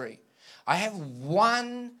ministry. I have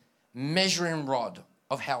one measuring rod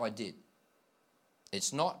of how I did.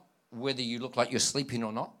 It's not whether you look like you're sleeping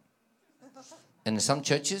or not. And in some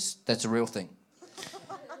churches, that's a real thing.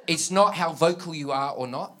 It's not how vocal you are or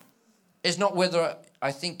not. It's not whether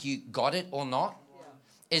I think you got it or not.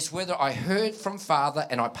 It's whether I heard from Father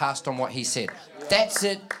and I passed on what he said. That's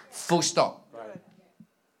it, full stop.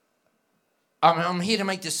 I'm here to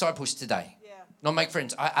make disciples today, not make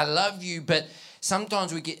friends. I love you, but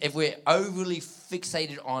sometimes if we're overly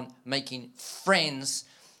fixated on making friends,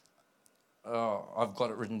 I've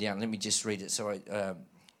got it written down. Let me just read it. So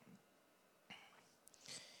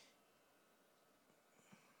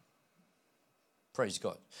praise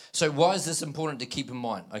God. So why is this important to keep in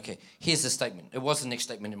mind? Okay, here's the statement. It was the next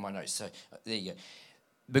statement in my notes. So there you go.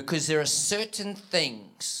 Because there are certain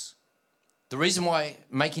things. The reason why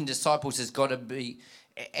making disciples has got to be,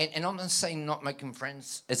 and I'm not saying not making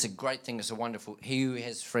friends. It's a great thing. It's a wonderful. He who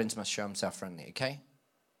has friends must show himself friendly, okay?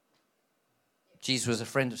 Jesus was a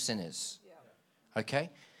friend of sinners, okay?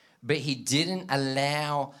 But he didn't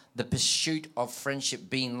allow the pursuit of friendship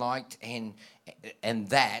being liked and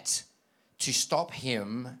that to stop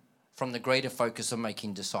him from the greater focus of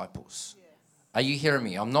making disciples. Yes. Are you hearing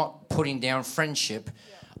me? I'm not putting down friendship.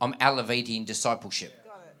 I'm elevating discipleship.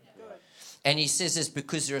 And he says this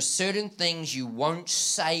because there are certain things you won't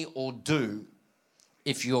say or do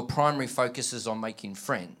if your primary focus is on making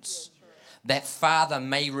friends. That Father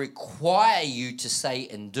may require you to say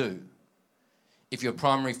and do if your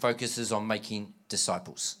primary focus is on making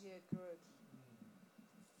disciples. Yeah, good.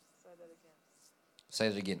 Say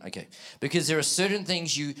that again. Okay. Because there are certain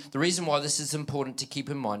things the reason why this is important to keep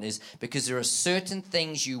in mind is because there are certain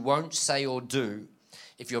things you won't say or do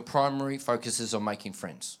if your primary focus is on making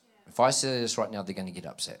friends. If I say this right now, they're going to get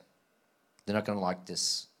upset. They're not going to like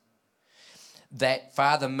this. That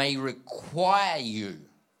Father may require you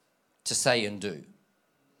to say and do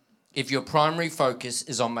if your primary focus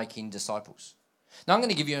is on making disciples. Now, I'm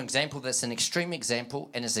going to give you an example that's an extreme example,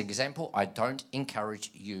 and it's an example I don't encourage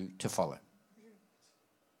you to follow.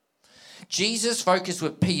 Jesus' focus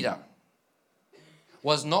with Peter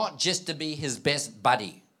was not just to be his best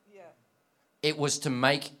buddy. Yeah. It was to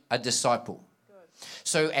make a disciple.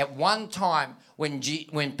 So at one time when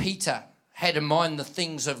Peter had in mind the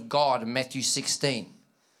things of God in Matthew 16,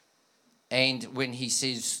 and when he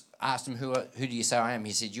asked him, who do you say I am?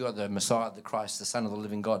 He said, you are the Messiah, the Christ, the Son of the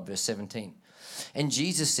living God, verse 17. And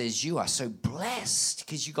Jesus says, you are so blessed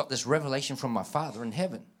because you got this revelation from my Father in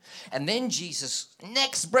heaven. And then Jesus,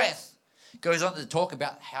 next breath, goes on to talk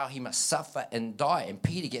about how he must suffer and die. And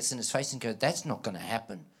Peter gets in his face and goes, that's not going to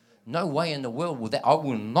happen. No way in the world will that. I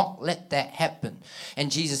will not let that happen.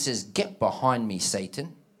 And Jesus says, get behind me,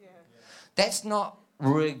 Satan. Yeah. That's not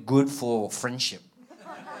really good for friendship.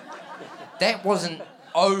 That wasn't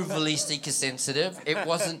overly seeker sensitive. It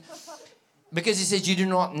wasn't, because he says you do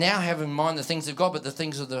not now have in mind the things of God, but the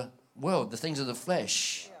things of the world, the things of the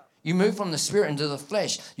flesh. Yeah. You move from the spirit into the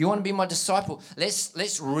flesh. You want to be my disciple.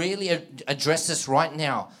 Let's really address this right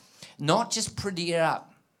now. Not just pretty it up.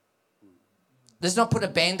 Let's not put a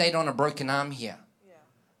Band-Aid on a broken arm here.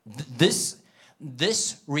 Yeah.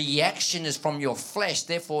 This reaction is from your flesh.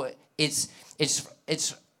 Therefore, it's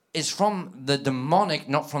from the demonic,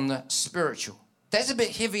 not from the spiritual. That's a bit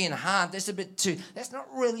heavy and hard. That's not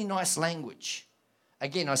really nice language.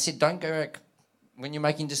 Again, I said don't go when you're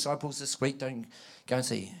making disciples this week, don't go and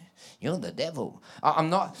say, you're the devil. I'm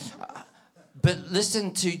not. But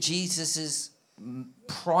listen to Jesus'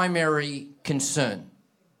 primary concern.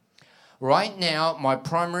 Right now, my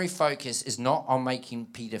primary focus is not on making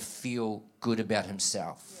Peter feel good about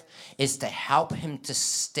himself. It's to help him to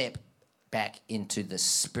step back into the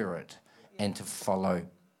Spirit and to follow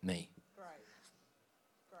me. Great.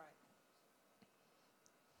 Great.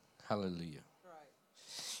 Hallelujah. Great.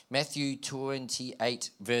 Matthew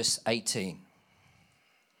 28, verse 18.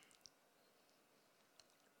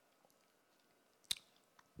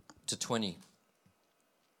 To 20.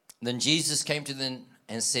 Then Jesus came to them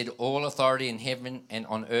and said, all authority in heaven and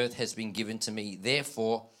on earth has been given to me.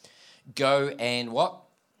 Therefore, go and what?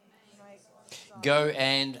 Go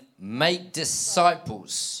and make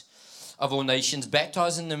disciples of all nations,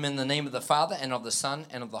 baptizing them in the name of the Father and of the Son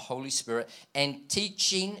and of the Holy Spirit, and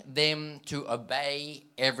teaching them to obey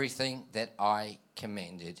everything that I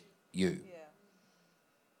commanded you. Yeah.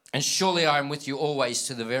 And surely I am with you always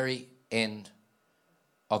to the very end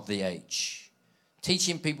of the age.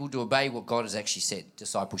 Teaching people to obey what God has actually said,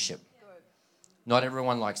 discipleship. Good. Not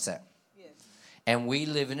everyone likes that. Yes. And we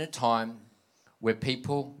live in a time where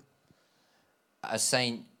people are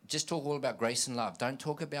saying, just talk all about grace and love. Don't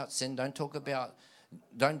talk about sin. Don't talk about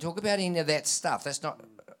any of that stuff. That's not.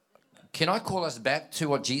 Can I call us back to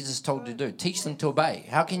what Jesus told to do? Teach them to obey.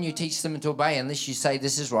 How can you teach them to obey unless you say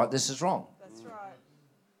this is right, this is wrong? That's right.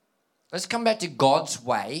 Let's come back to God's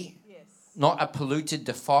way, Yes. not a polluted,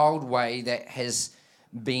 defiled way that has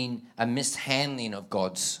been a mishandling of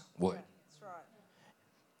God's word. That's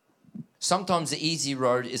right. Sometimes the easy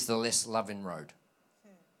road is the less loving road.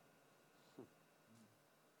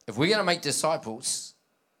 If we're going to make disciples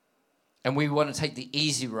and we want to take the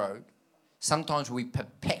easy road, sometimes we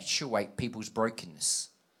perpetuate people's brokenness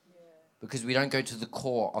because we don't go to the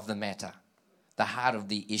core of the matter, the heart of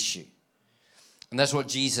the issue. And that's what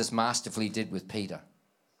Jesus masterfully did with Peter.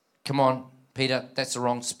 Come on, Peter, that's the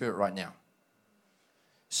wrong spirit right now.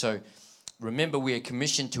 So remember, we are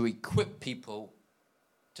commissioned to equip people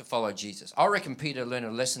to follow Jesus. I reckon Peter learned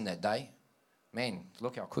a lesson that day. Man,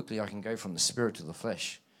 look how quickly I can go from the spirit to the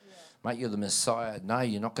flesh. Mate, you're the Messiah. No,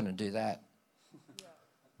 you're not going to do that. Yeah.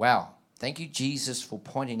 Wow. Thank you, Jesus, for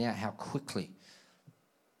pointing out how quickly.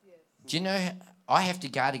 Yes. Do you know, I have to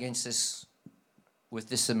guard against this with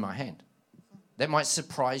this in my hand. That might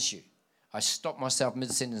surprise you. I stopped myself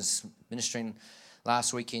mid-sentence ministering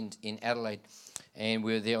last weekend in Adelaide, and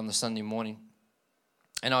we were there on the Sunday morning.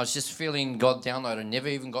 And I was just feeling God download. I never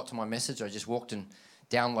even got to my message. I just walked and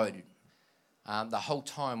downloaded. The whole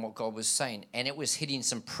time what God was saying, and it was hitting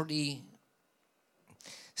some pretty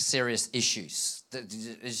serious issues.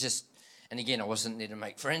 It's just, and again, I wasn't there to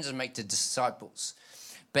make friends and make the disciples.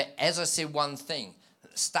 But as I said one thing,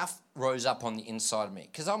 stuff rose up on the inside of me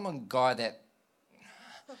because I'm a guy that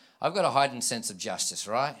I've got a heightened sense of justice,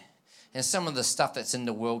 right? And some of the stuff that's in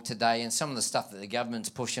the world today and some of the stuff that the government's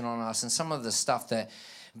pushing on us and some of the stuff that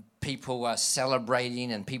people are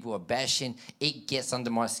celebrating and people are bashing, it gets under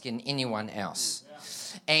my skin, anyone else.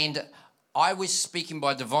 Yeah. And I was speaking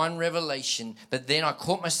by divine revelation, but then I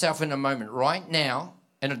caught myself in a moment right now,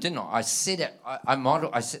 and I did not. I said it.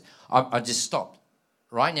 I just stopped.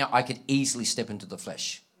 Right now, I could easily step into the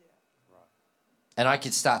flesh. Yeah. Right. And I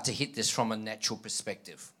could start to hit this from a natural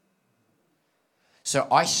perspective. So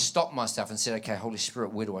I stopped myself and said, okay, Holy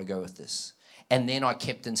Spirit, where do I go with this? And then I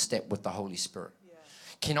kept in step with the Holy Spirit.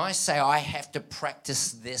 Can I say I have to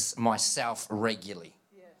practice this myself regularly?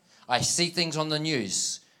 Yeah. I see things on the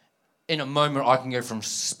news. In a moment, I can go from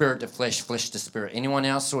spirit to flesh, flesh to spirit. Anyone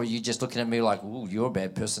else, or are you just looking at me like, ooh, you're a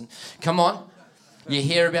bad person? Come on. You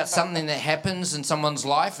hear about something that happens in someone's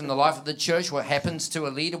life, in the life of the church, what happens to a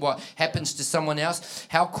leader, what happens to someone else,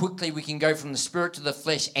 how quickly we can go from the spirit to the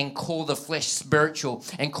flesh and call the flesh spiritual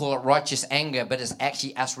and call it righteous anger, but it's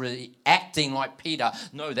actually us really acting like Peter.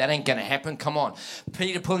 No, that ain't going to happen. Come on.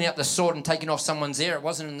 Peter pulling out the sword and taking off someone's ear, it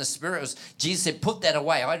wasn't in the spirit. It was, Jesus said, put that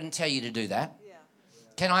away. I didn't tell you to do that. Yeah.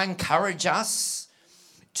 Can I encourage us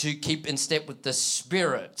to keep in step with the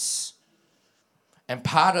spirits? And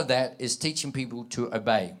part of that is teaching people to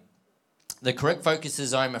obey. The correct focus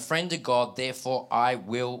is I am a friend of God, therefore I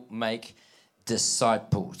will make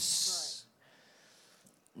disciples.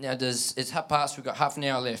 Right. Now, it's half past, we've got half an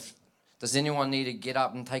hour left. Does anyone need to get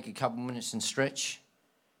up and take a couple minutes and stretch?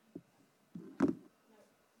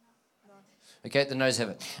 Okay, the no's have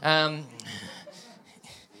it.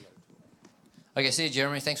 Okay, see you,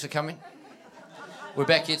 Jeremy. Thanks for coming. We're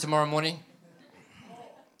back here tomorrow morning.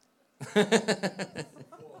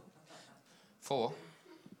 4.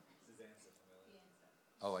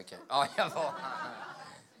 Oh, okay. Oh, yeah.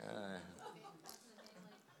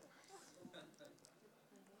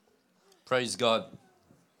 Praise God.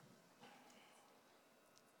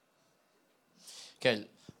 Okay,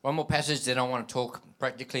 one more passage that I want to talk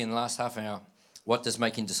practically in the last half an hour. What does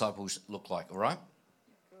making disciples look like, all right?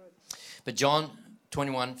 But John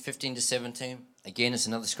 21, 15 to 17, again, it's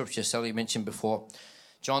another scripture Sally mentioned before.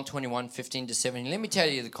 John 21, 15 to 17. Let me tell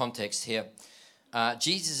you the context here.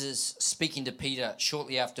 Jesus is speaking to Peter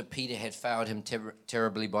shortly after Peter had failed him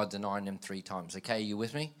terribly by denying him 3 times. Okay, are you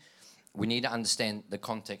with me? We need to understand the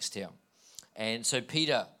context here. And so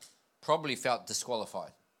Peter probably felt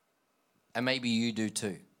disqualified. And maybe you do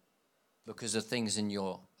too, because of things in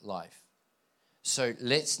your life. So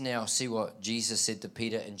let's now see what Jesus said to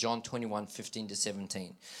Peter in John 21, 15 to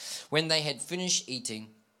 17. When they had finished eating,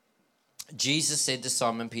 Jesus said to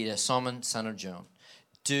Simon Peter, Simon, son of John,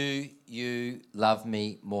 do you love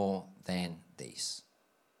me more than these?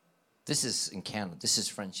 This is encounter. This is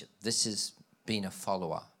friendship. This is being a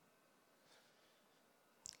follower.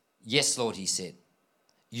 Yes, Lord, he said.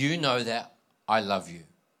 You know that I love you.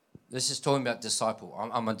 This is talking about disciple.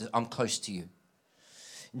 I'm close to you.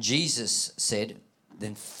 Jesus said,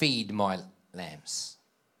 then feed my lambs.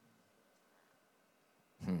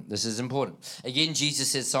 This is important. Again,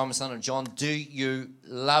 Jesus said, Simon, son of John, do you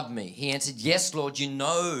love me? He answered, yes, Lord, you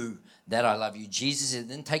know that I love you. Jesus said,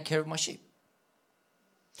 then take care of my sheep.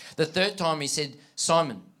 The third time he said,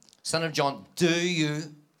 Simon, son of John, do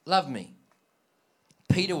you love me?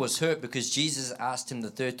 Peter was hurt because Jesus asked him the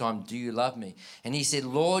third time, do you love me? And he said,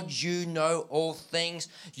 Lord, you know all things.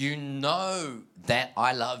 You know that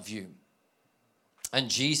I love you. And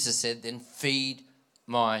Jesus said, then feed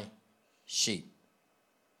my sheep.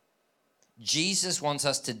 Jesus wants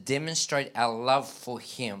us to demonstrate our love for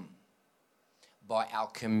him by our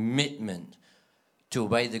commitment to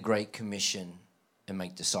obey the Great Commission and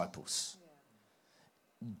make disciples.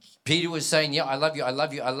 Yeah. Peter was saying, yeah, I love you, I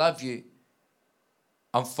love you, I love you.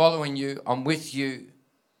 I'm following you, I'm with you.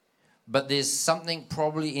 But there's something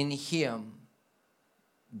probably in him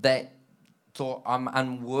that thought I'm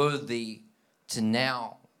unworthy to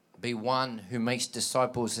now be one who makes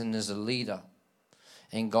disciples and is a leader.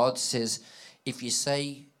 And God says, if you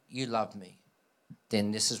say you love me,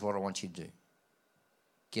 then this is what I want you to do.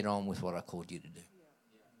 Get on with what I called you to do.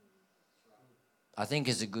 I think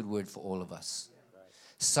is a good word for all of us.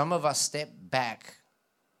 Some of us step back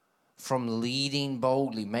from leading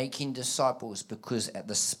boldly, making disciples, because at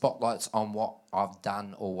the spotlight's on what I've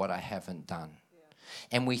done or what I haven't done.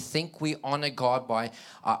 And we think we honor God by,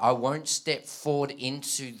 I won't step forward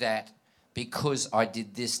into that because I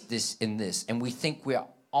did this, this, and this. And we think we're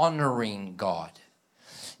honoring God.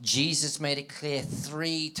 Jesus made it clear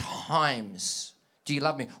 3 times. Do you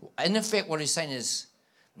love me? In effect, what he's saying is,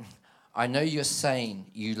 I know you're saying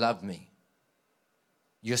you love me.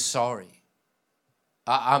 You're sorry.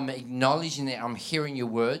 I'm acknowledging that. I'm hearing your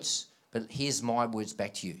words, but here's my words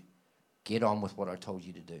back to you. Get on with what I told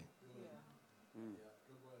you to do.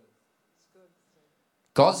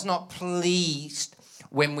 God's not pleased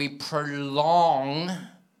when we prolong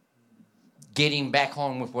getting back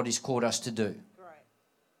on with what he's called us to do. Right.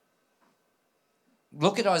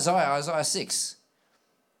 Look at Isaiah 6.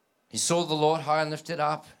 He saw the Lord high and lifted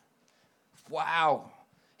up. Wow.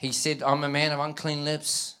 He said, I'm a man of unclean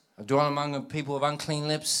lips. I dwell among a people of unclean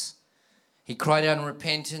lips. He cried out in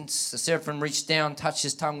repentance. The seraphim reached down, touched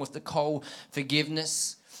his tongue with the coal,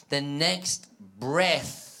 forgiveness. The next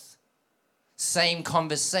breath, same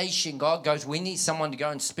conversation. God goes, we need someone to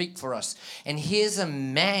go and speak for us. And here's a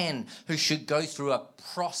man who should go through a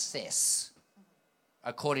process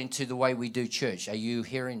according to the way we do church. Are you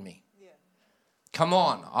hearing me? Yeah. Come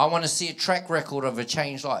on. I want to see a track record of a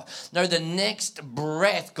changed life. No, the next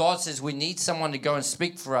breath, God says we need someone to go and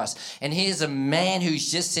speak for us. And here's a man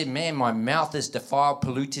who's just said, man, my mouth is defiled,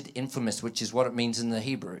 polluted, infamous, which is what it means in the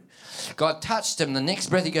Hebrew. God touched him. The next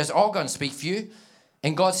breath he goes, I'll go and speak for you.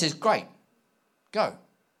 And God says, great. Go.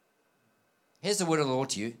 Here's the word of the Lord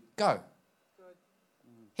to you. Go. Good.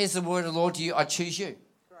 Here's the word of the Lord to you. I choose you.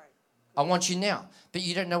 Great. I want you now. But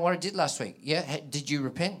you don't know what I did last week. Yeah? Did you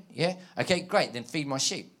repent? Yeah? Okay, great. Then feed my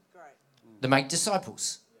sheep. Great. To make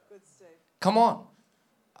disciples. Good, Steve. Come on.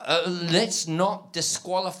 Let's not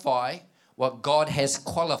disqualify what God has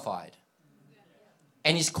qualified.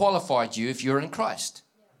 And he's qualified you if you're in Christ.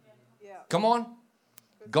 Yeah. Come on.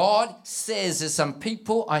 God says there's some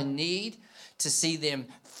people I need to see them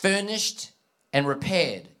furnished and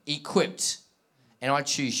repaired, equipped. And I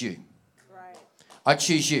choose you. Right. I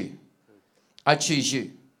choose you. I choose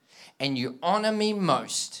you. And you honor me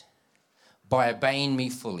most by obeying me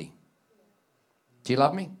fully. Do you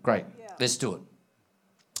love me? Great. Yeah. Let's do it.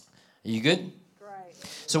 Are you good? Great.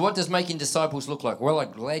 So what does making disciples look like? Well,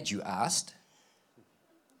 I'm glad you asked.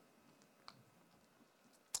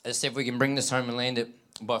 Let's see if we can bring this home and land it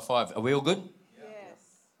by 5. Are we all good? Yes.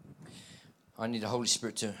 I need the Holy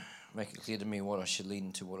Spirit to make it clear to me what I should lead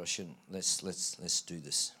into, what I shouldn't. Let's do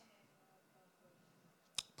this.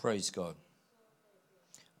 Praise God.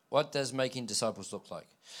 What does making disciples look like?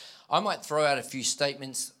 I might throw out a few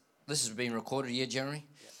statements. This has been recorded here, Jeremy.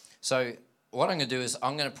 So what I'm going to do is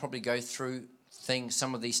I'm going to probably go through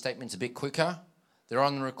some of these statements a bit quicker. They're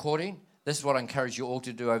on the recording. This is what I encourage you all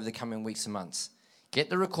to do over the coming weeks and months. Get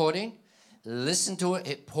the recording, listen to it,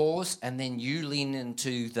 hit pause, and then you lean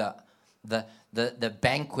into the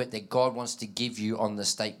banquet that God wants to give you on the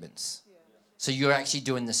statements. Yeah. So you're actually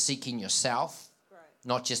doing the seeking yourself, Great.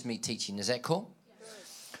 not just me teaching. Is that cool?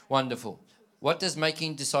 Good. Wonderful. What does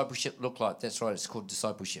making discipleship look like? That's right, it's called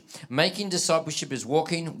discipleship. Making discipleship is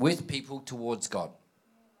walking with people towards God.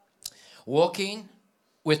 Walking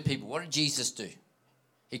with people. What did Jesus do?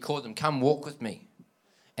 He called them, come walk with me.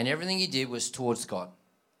 And everything he did was towards God.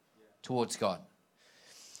 Towards God.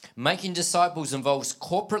 Making disciples involves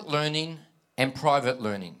corporate learning and private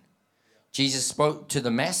learning. Jesus spoke to the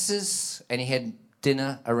masses and he had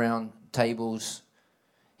dinner around tables.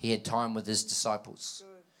 He had time with his disciples.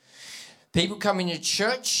 Good. People coming to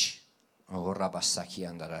church.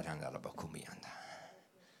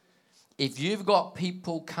 If you've got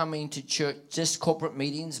people coming to church, just corporate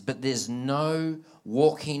meetings, but there's no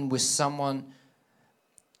walking with someone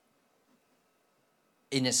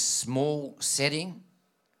in a small setting,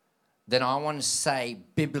 then I want to say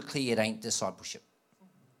biblically it ain't discipleship.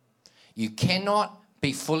 You cannot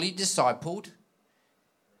be fully discipled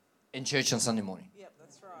in church on Sunday morning. Yep,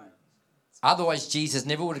 that's right. Otherwise, Jesus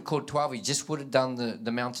never would have called 12. He just would have done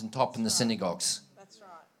the mountaintop and the synagogues. That's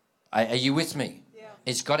right. Are you with me? Yeah.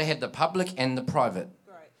 It's got to have the public and the private.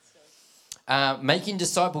 Great. So, Making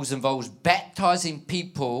disciples involves baptizing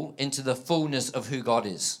people into the fullness of who God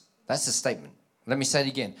is. That's the statement. Let me say it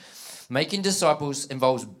again. Making disciples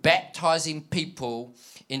involves baptizing people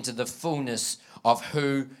into the fullness of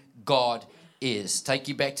who God is. Take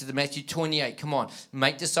you back to the Matthew 28. Come on.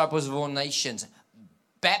 Make disciples of all nations,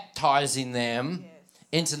 baptizing them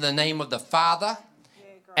into the name of the Father yeah,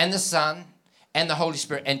 great. and the Son and the Holy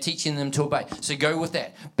Spirit, and teaching them to obey. So go with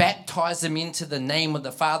that. Baptize them into the name of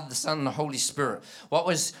the Father, the Son, and the Holy Spirit. What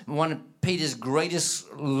was one of Peter's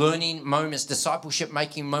greatest learning moments, discipleship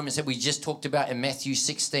making moments that we just talked about in Matthew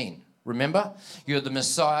 16? Remember? You're the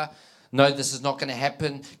Messiah. No, this is not going to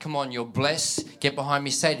happen. Come on, you're blessed. Get behind me,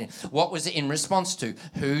 Satan. What was it in response to?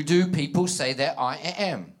 Who do people say that I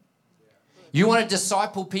am? You want to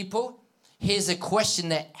disciple people? Here's a question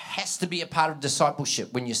that has to be a part of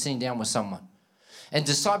discipleship when you're sitting down with someone. And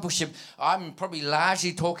discipleship, I'm probably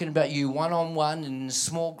largely talking about you one-on-one in a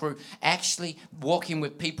small group, actually walking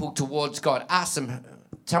with people towards God. Ask them,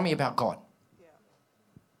 tell me about God. Yeah.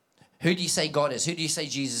 Who do you say God is? Who do you say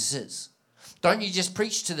Jesus is? Don't you just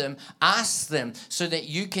preach to them, ask them so that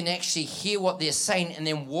you can actually hear what they're saying and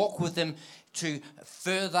then walk with them to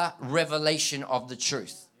further revelation of the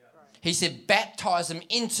truth. He said, baptize them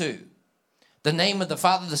into the name of the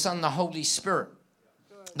Father, the Son, and the Holy Spirit.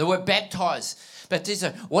 The word baptize.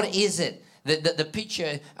 Baptizo, what is it? The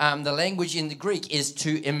picture, the language in the Greek is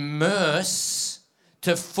to immerse,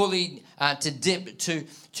 to fully, to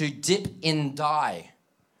dip in dye.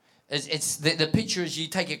 It's the picture is you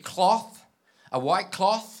take a cloth, a white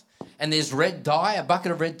cloth, and there's red dye, a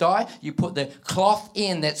bucket of red dye. You put the cloth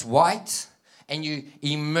in that's white, and you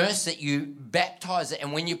immerse it, you baptize it,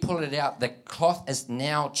 and when you pull it out, the cloth is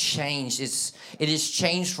now changed. It is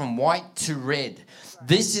changed from white to red.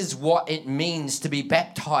 This is what it means to be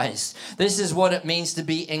baptized. This is what it means to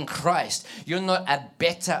be in Christ. You're not a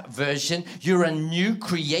better version. You're a new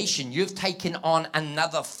creation. You've taken on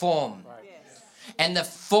another form. Yes. And the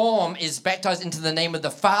form is baptized into the name of the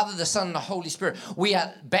Father, the Son, and the Holy Spirit. We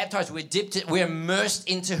are baptized, we're dipped, we're immersed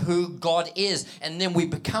into who God is. And then we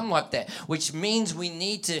become like that, which means we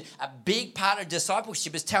need to, a big part of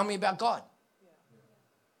discipleship is tell me about God.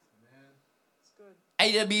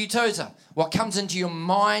 A.W. Tozer, what comes into your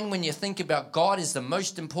mind when you think about God is the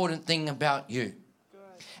most important thing about you.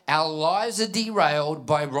 Good. Our lives are derailed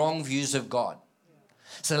by wrong views of God.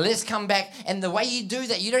 So let's come back. And the way you do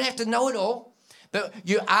that, you don't have to know it all, but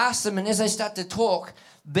you ask them, and as they start to talk,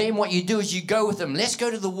 then what you do is you go with them. Let's go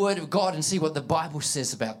to the Word of God and see what the Bible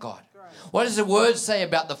says about God. What does the Word say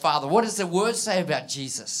about the Father? What does the Word say about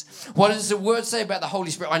Jesus? What does the Word say about the Holy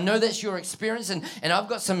Spirit? I know that's your experience, and I've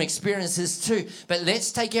got some experiences too. But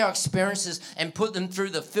let's take our experiences and put them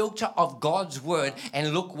through the filter of God's Word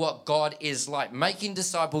and look what God is like. Making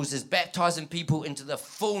disciples is baptizing people into the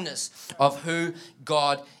fullness of who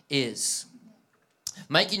God is.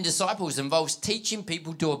 Making disciples involves teaching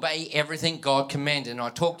people to obey everything God commanded. And I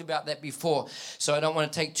talked about that before, so I don't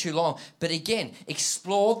want to take too long. But again,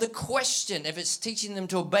 explore the question. If it's teaching them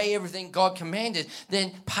to obey everything God commanded,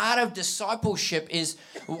 then part of discipleship is,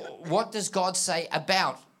 what does God say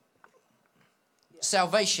about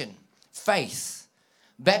salvation, faith,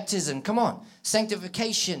 baptism? Come on.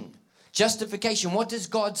 Sanctification, justification. What does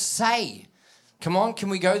God say? Come on, can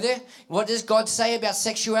we go there? What does God say about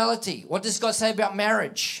sexuality? What does God say about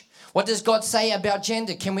marriage? What does God say about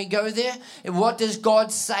gender? Can we go there? What does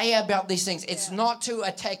God say about these things? It's not to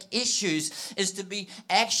attack issues, it's to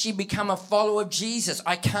actually become a follower of Jesus.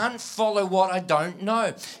 I can't follow what I don't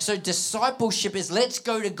know. So discipleship is, let's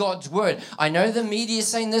go to God's word. I know the media is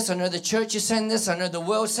saying this. I know the church is saying this. I know the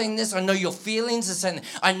world's saying this. I know your feelings are saying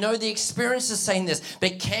this. I know the experience is saying this.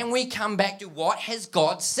 But can we come back to what has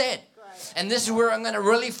God said? And this is where I'm going to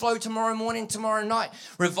really flow tomorrow morning, tomorrow night.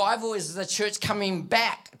 Revival is the church coming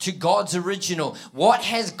back to God's original. What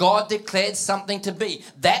has God declared something to be?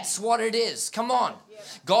 That's what it is. Come on.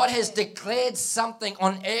 God has declared something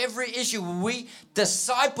on every issue.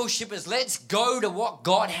 Discipleship is, let's go to what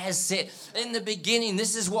God has said. In the beginning,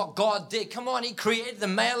 this is what God did. Come on, He created the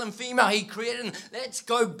male and female. He created them. Let's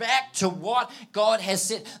go back to what God has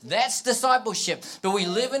said. That's discipleship. But we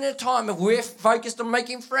live in a time, if we're focused on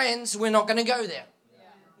making friends, we're not going to go there.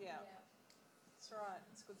 Yeah. That's right.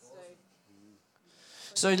 That's good, Steve.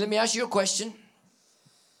 So let me ask you a question.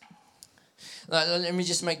 Let me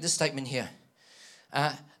just make this statement here.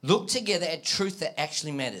 Look together at truth that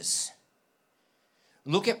actually matters.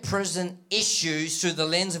 Look at present issues through the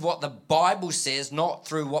lens of what the Bible says, not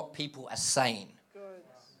through what people are saying. Good.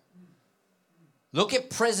 Look at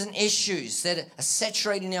present issues that are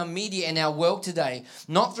saturating our media and our world today,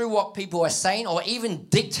 not through what people are saying or even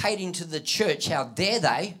dictating to the church. How dare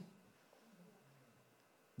they?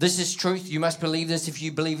 This is truth. You must believe this. If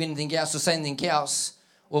you believe anything else or say anything else,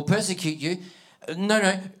 will persecute you.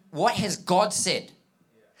 No. What has God said?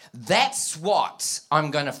 That's what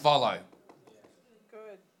I'm going to follow.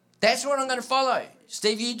 Good. That's what I'm going to follow.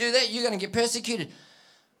 Steve, you do that, you're going to get persecuted.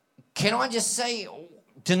 Can I just say,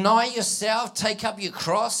 deny yourself, take up your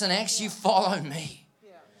cross, and actually follow me?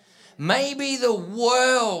 Yeah. Maybe the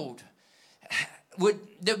world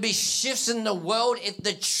there'd be shifts in the world if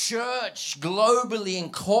the church globally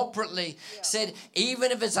and corporately said,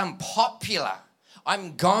 even if it's unpopular,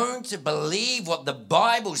 I'm going to believe what the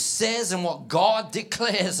Bible says and what God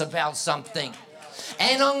declares about something.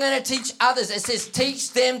 And I'm going to teach others. It says,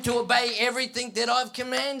 teach them to obey everything that I've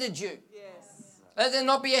commanded you. Yes. Let there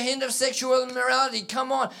not be a hint of sexual immorality.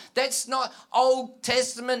 Come on. That's not Old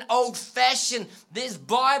Testament, old-fashioned. There's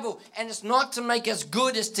Bible. And it's not to make us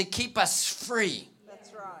good. It's to keep us free.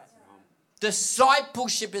 That's right.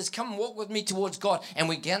 Discipleship is come walk with me towards God. And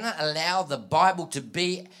we're going to allow the Bible to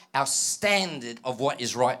be our standard of what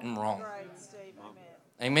is right and wrong. Great, Steve.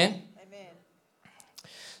 Amen? Amen.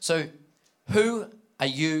 So who are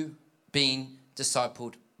you being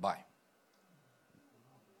discipled by?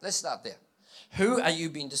 Let's start there. Who are you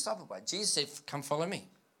being discipled by? Jesus said, come follow me.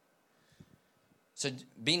 So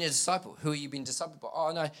being a disciple, who are you being discipled by?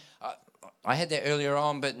 Oh, no, I had that earlier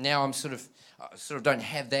on, but now I'm sort of don't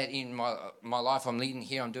have that in my life. I'm leading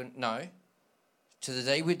here. I'm doing, no. To the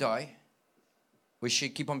day we die, we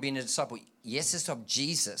should keep on being a disciple. Yes, it's of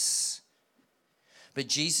Jesus. But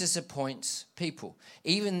Jesus appoints people.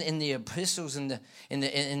 Even in the epistles in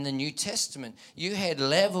the New Testament, you had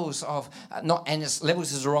levels of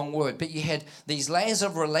levels is the wrong word, but you had these layers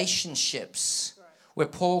of relationships. Right. Where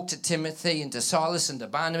Paul to Timothy and to Silas and to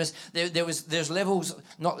Barnabas, there's levels,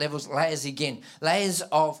 not levels, layers again, layers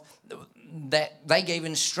of that they gave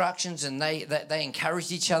instructions and they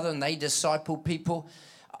encouraged each other and they discipled people.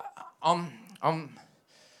 I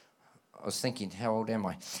was thinking, how old am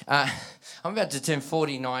I? I'm about to turn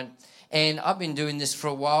 49, and I've been doing this for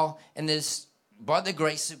a while, and there's, by the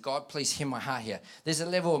grace of God, please hear my heart here, there's a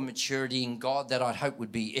level of maturity in God that I'd hope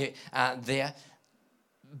would be there.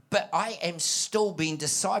 But I am still being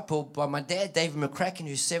discipled by my dad, David McCracken,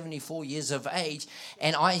 who's 74 years of age.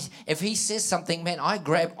 And if he says something, man, I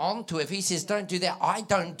grab onto it. If he says, don't do that, I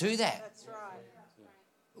don't do that. That's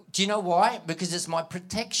right. Do you know why? Because it's my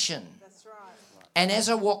protection. That's right. And as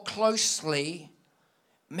I walk closely,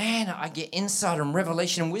 man, I get insight and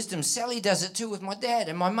revelation and wisdom. Sally does it too with my dad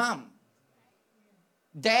and my mum.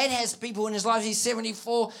 Dad has people in his life. He's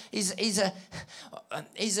 74. He's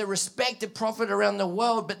a respected prophet around the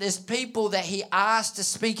world. But there's people that he asks to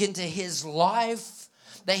speak into his life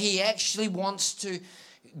that he actually wants to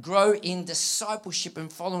grow in discipleship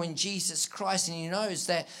and following Jesus Christ. And he knows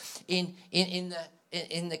that in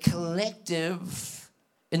the collective,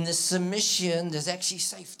 In the submission, there's actually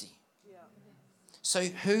safety. Yeah. So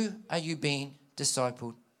who are you being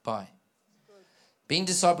discipled by? Being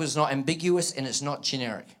discipled is not ambiguous and it's not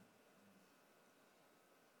generic.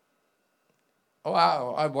 Oh,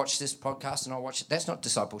 I watch this podcast and I watch it. That's not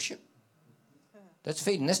discipleship. That's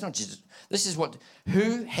feeding. That's not just. This is what.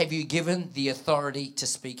 Who have you given the authority to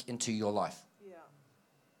speak into your life? Yeah.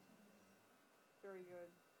 Very good.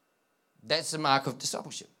 That's the mark of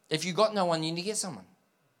discipleship. If you got no one, you need to get someone.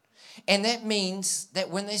 And that means that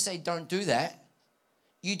when they say don't do that,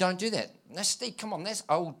 you don't do that. Now, Steve, come on, that's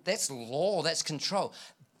old. That's law. That's control.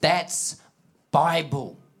 That's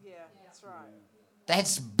Bible. Yeah, that's right.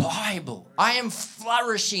 That's Bible. I am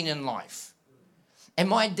flourishing in life. And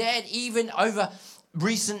my dad, even over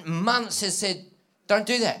recent months, has said, don't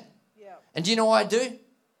do that. Yeah. And do you know what I do?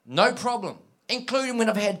 No problem. Including when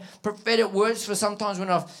I've had prophetic words for sometimes when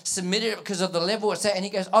I've submitted it because of the level it's at. And he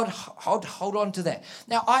goes, I'd hold on to that.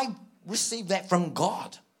 Now, I received that from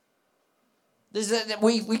God.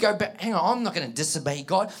 We go back, hang on, I'm not going to disobey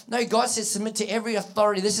God. No, God says submit to every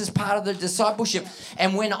authority. This is part of the discipleship.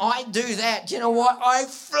 And when I do that, do you know what? I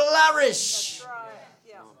flourish. That's right.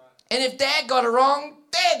 Yeah. And if Dad got it wrong,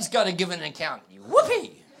 Dad's got to give an account.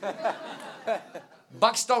 Whoopee.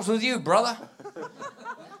 Buck stops with you, brother.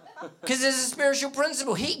 Because there's a spiritual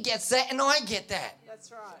principle. He gets that and I get that.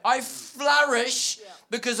 That's right. I flourish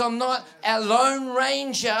because I'm not a lone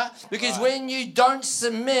ranger. Because when you don't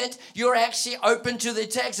submit, you're actually open to the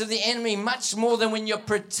attacks of the enemy much more than when you're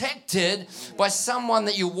protected by someone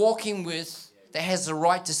that you're walking with that has the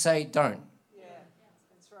right to say don't. Yeah.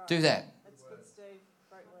 That's right. Do that. That's good, Steve.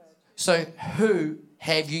 Great word. So who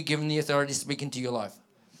have you given the authority to speak into your life?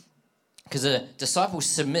 Because a disciple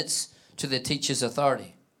submits to their teacher's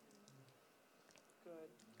authority. Good.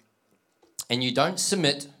 And you don't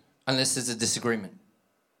submit unless there's a disagreement.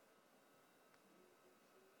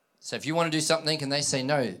 So if you want to do something and they say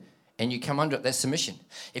no, and you come under it, that's submission.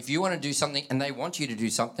 If you want to do something and they want you to do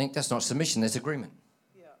something, that's not submission, that's agreement.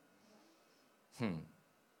 Yeah.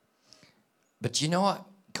 But you know what?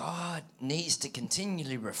 God needs to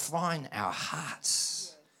continually refine our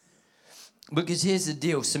hearts. Because here's the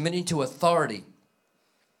deal, submitting to authority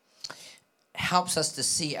helps us to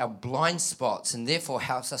see our blind spots and therefore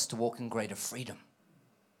helps us to walk in greater freedom.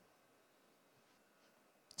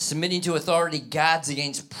 Submitting to authority guards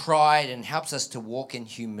against pride and helps us to walk in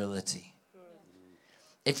humility.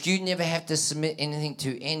 If you never have to submit anything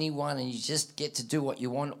to anyone and you just get to do what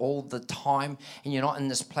you want all the time and you're not in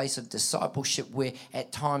this place of discipleship where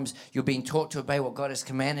at times you're being taught to obey what God has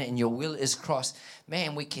commanded and your will is crossed,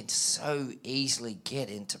 man, we can so easily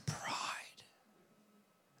get into pride.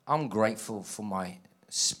 I'm grateful for my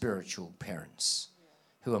spiritual parents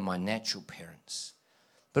who are my natural parents,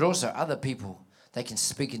 but also other people. They can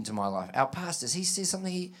speak into my life. Our pastors, he says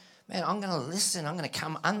something, man, I'm going to listen. I'm going to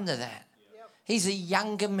come under that. Yep. He's a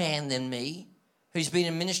younger man than me who's been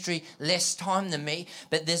in ministry less time than me,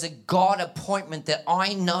 but there's a God appointment that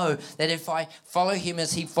I know that if I follow him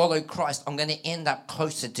as he followed Christ, I'm going to end up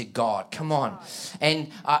closer to God. Come on. And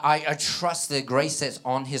I trust the grace that's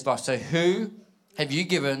on his life. So who have you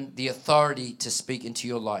given the authority to speak into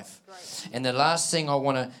your life? Right. And the last thing I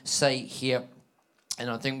want to say here, and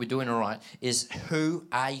I think we're doing all right, is who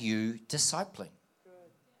are you discipling? Good.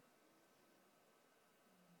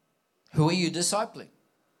 Who are you discipling?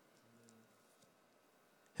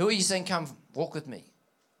 Who are you saying, come walk with me?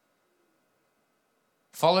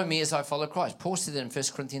 Follow me as I follow Christ. Paul said that in 1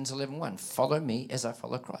 Corinthians 11:1. Follow me as I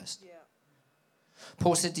follow Christ. Yeah.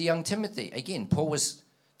 Paul said to young Timothy, again, Paul was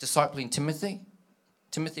discipling Timothy.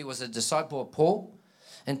 Timothy was a disciple of Paul.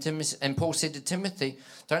 And Paul said to Timothy,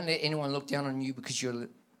 don't let anyone look down on you because you're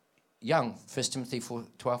young, 1 Timothy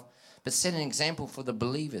 4:12, but set an example for the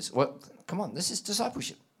believers. Well, come on, this is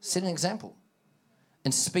discipleship. Set an example.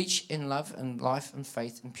 In speech, in love, in life, in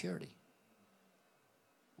faith, in purity.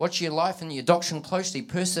 Watch your life and your doctrine closely.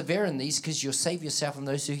 Persevere in these because you'll save yourself and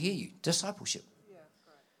those who hear you. Discipleship. Yeah,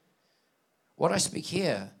 great. What I speak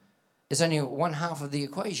here is only one half of the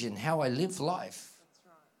equation. How I live life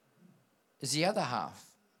is the other half.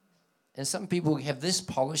 And some people have this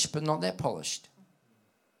polished but not that polished.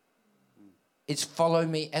 It's follow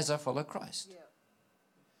me as I follow Christ. Yeah.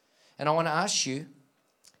 And I want to ask you,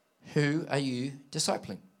 who are you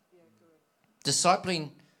discipling? Yeah, good.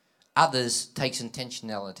 Discipling others takes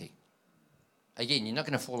intentionality. Again, you're not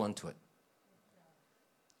going to fall into it.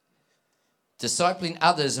 Discipling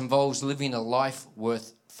others involves living a life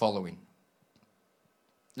worth following.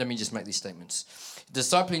 Let me just make these statements.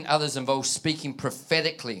 Discipling others involves speaking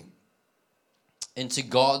prophetically into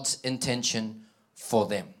God's intention for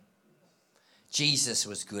them. Jesus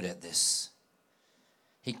was good at this.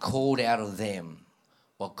 He called out of them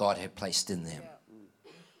what God had placed in them.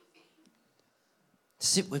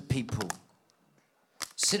 Sit with people.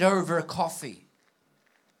 Sit over a coffee.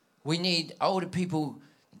 We need older people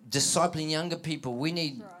discipling younger people. We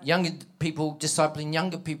need younger people discipling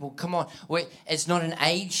younger people. Come on. It's not an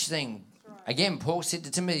age thing. Again, Paul said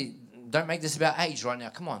to Timothy, don't make this about age right now.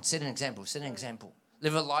 Come on, set an example. Set an example.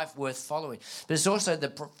 Live a life worth following. But it's also the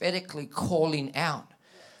prophetically calling out.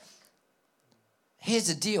 Here's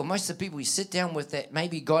the deal. Most of the people you sit down with that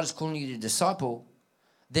maybe God is calling you to disciple,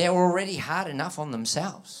 they're already hard enough on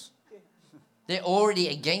themselves. They're already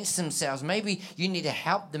against themselves. Maybe you need to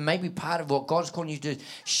help them. Maybe part of what God's calling you to do,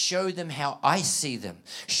 show them how I see them.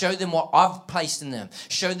 Show them what I've placed in them.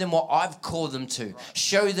 Show them what I've called them to.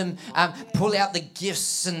 Show them, pull out the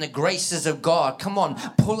gifts and the graces of God. Come on,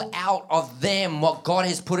 pull out of them what God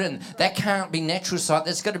has put in. That can't be natural sight.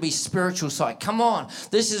 That's got to be spiritual sight. Come on,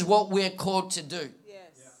 this is what we're called to do. Yes.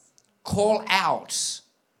 Call out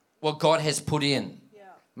what God has put in.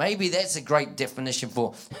 Maybe that's a great definition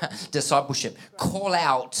for discipleship. Call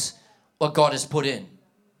out what God has put in.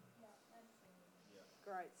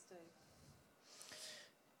 Great, Steve.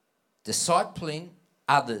 Discipling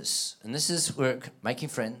others, and this is work, making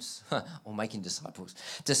friends or making disciples.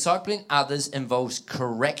 Discipling others involves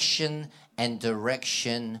correction and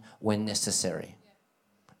direction when necessary.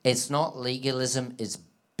 It's not legalism, it's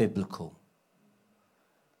biblical.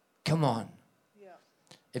 Come on.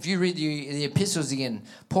 If you read the epistles again,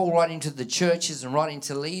 Paul writing to the churches and writing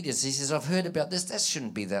to leaders, he says, I've heard about this. That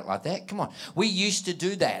shouldn't be that like that. Come on. We used to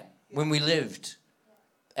do that when we lived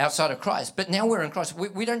outside of Christ. But now we're in Christ.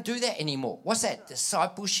 We don't do that anymore. What's that?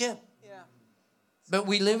 Discipleship. Yeah. But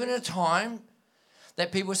we live in a time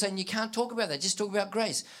that people are saying, you can't talk about that. Just talk about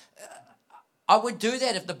grace. I would do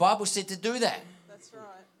that if the Bible said to do that. That's right.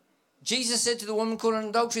 Jesus said to the woman caught in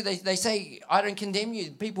adultery, they say, I don't condemn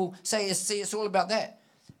you. People say, see, it's all about that.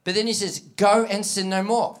 But then he says, go and sin no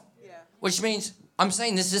more. Yeah. Which means, I'm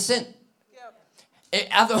saying this is a sin. Yep.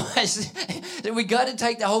 Otherwise, we got to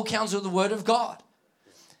take the whole counsel of the Word of God.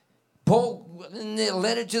 Paul, in the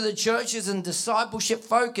letter to the churches and discipleship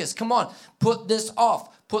focus, come on, put this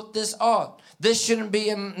off, put this on. This shouldn't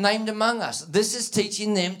be named among us. This is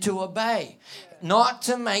teaching them to obey. Yeah. Not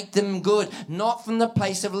to make them good, not from the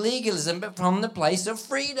place of legalism, but from the place of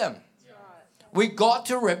freedom. Yeah. We've got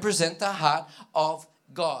to represent the heart of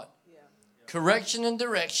God. Yeah. Correction and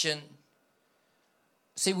direction.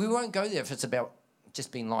 See, we won't go there if it's about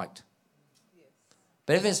just being liked. Yes.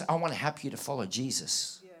 But if it's, I want to help you to follow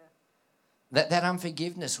Jesus. Yeah. That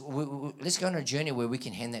unforgiveness, let's go on a journey where we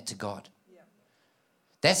can hand that to God. Yeah.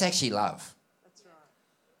 That's actually love. That's right.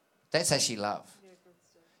 That's actually love. Yeah,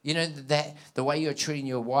 you know, that the way you're treating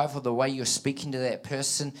your wife or the way you're speaking to that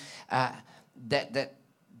person, that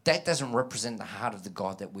doesn't represent the heart of the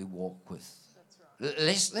God that we walk with.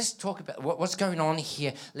 Let's talk about what's going on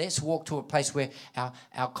here. Let's walk to a place where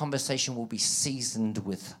our conversation will be seasoned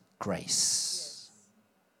with grace.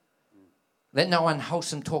 Yes. Let no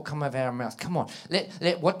unwholesome talk come out of our mouth. Come on.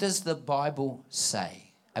 What does the Bible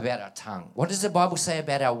say about our tongue? What does the Bible say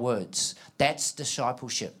about our words? That's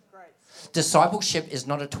discipleship. Great. Discipleship is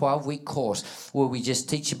not a 12-week course where we just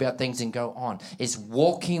teach about things and go on. It's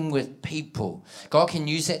walking with people. God can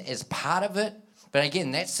use that as part of it. But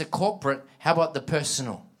again, that's the corporate. How about the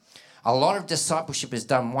personal? A lot of discipleship is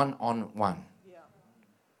done one-on-one. Yeah.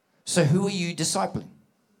 So who are you discipling?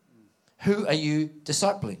 Who are you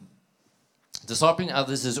discipling? Discipling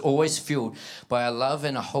others is always fueled by a love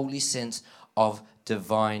and a holy sense of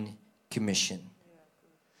divine commission. Yeah.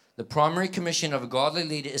 The primary commission of a godly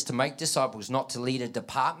leader is to make disciples, not to lead a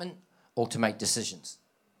department or to make decisions.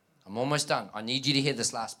 I'm almost done. I need you to hear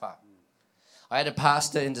this last part. I had a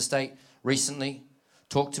pastor interstate recently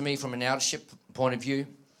talked to me from an eldership point of view.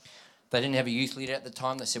 They didn't have a youth leader at the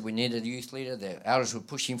time. They said we needed a youth leader. The elders were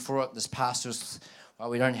pushing for it. This pastor was,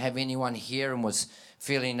 well, we don't have anyone here, and was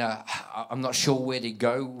feeling, I'm not sure where to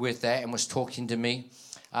go with that, and was talking to me.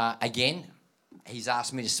 Again, he's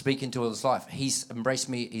asked me to speak into his life. He's embraced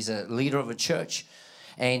me. He's a leader of a church,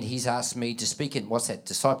 and he's asked me to speak in, what's that,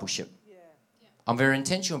 discipleship. Yeah. I'm very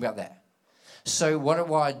intentional about that. So what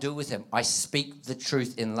do I do with him? I speak the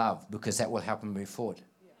truth in love, because that will help him move forward.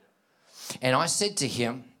 Yeah. And I said to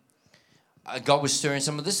him, God was stirring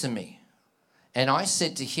some of this in me. And I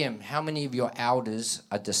said to him, how many of your elders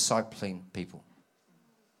are discipling people?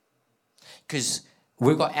 Because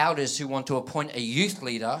we've got elders who want to appoint a youth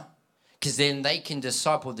leader, because then they can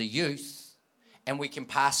disciple the youth and we can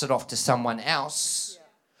pass it off to someone else. Yeah.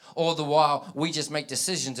 All the while, we just make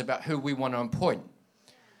decisions about who we want to appoint.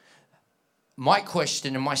 My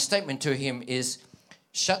question and my statement to him is,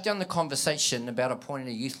 Shut down the conversation about appointing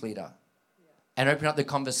a youth leader and open up the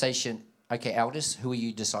conversation. Okay, elders, who are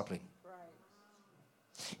you discipling? Right.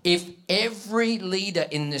 If every leader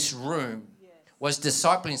in this room was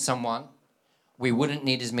discipling someone, we wouldn't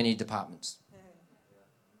need as many departments.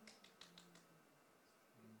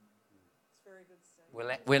 It's very good,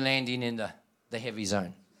 Steve. We're landing in the heavy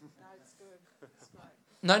zone. No, it's good. It's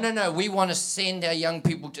great. No. We want to send our young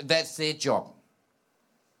people to, that's their job.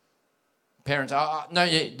 Parents, no,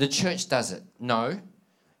 the church does it. No,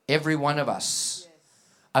 every one of us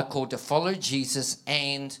are called to follow Jesus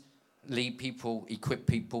and lead people, equip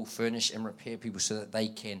people, furnish and repair people so that they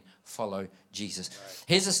can follow Jesus. Right.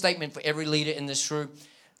 Here's a statement for every leader in this room.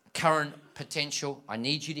 Current potential. I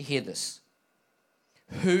need you to hear this.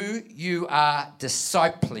 Who you are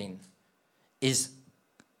discipling is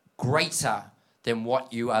greater than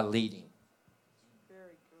what you are leading.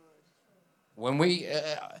 Very good. When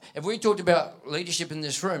if we talked about leadership in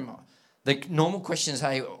this room, the normal question is,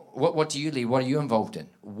 hey, what do you lead? What are you involved in?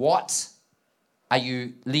 What are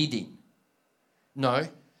you leading? No,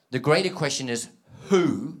 the greater question is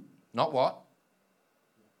who, not what,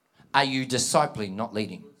 are you discipling, not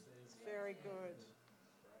leading? Very good.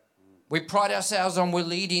 We pride ourselves on we're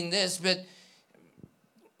leading this, but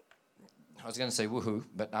I was going to say woohoo,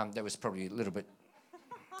 but that was probably a little bit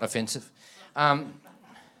offensive.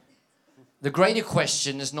 The greater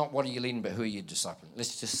question is not what are you leading, but who are you discipling?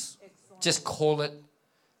 Let's just call it.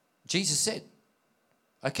 Jesus said,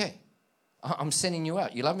 okay, I'm sending you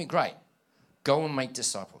out. You love me? Great. Go and make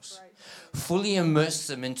disciples. Great. Fully immerse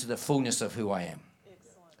them into the fullness of who I am.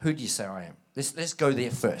 Excellent. Who do you say I am? Let's go there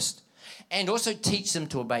first. And also teach them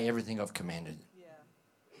to obey everything I've commanded. Yeah.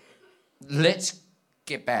 Let's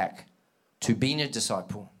get back to being a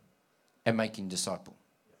disciple and making disciple.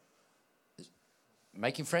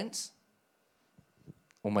 Making friends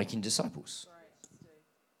or making disciples. Great, Steve.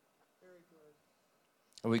 Very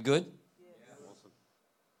good. Are we good? Yes. Awesome.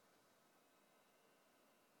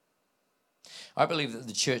 I believe that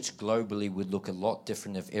the church globally would look a lot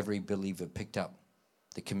different if every believer picked up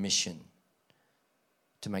the commission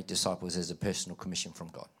to make disciples as a personal commission from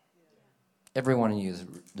God. Yeah. Everyone in you,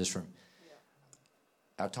 this room.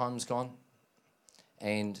 Yeah. Our time's gone,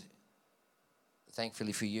 and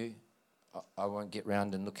thankfully for you, I won't get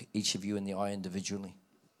round and look each of you in the eye individually.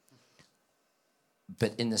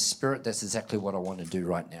 But in the spirit, that's exactly what I want to do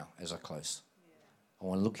right now as I close. Yeah. I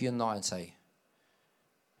want to look you in the eye and say,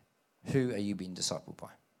 who are you being discipled by?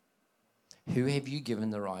 Who have you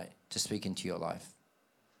given the right to speak into your life?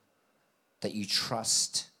 That you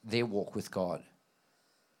trust their walk with God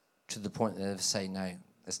to the point that they say, no,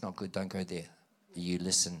 that's not good, don't go there. You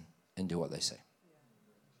listen and do what they say.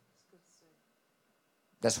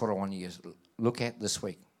 That's what I want you to look at this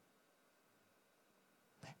week.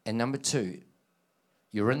 And number 2,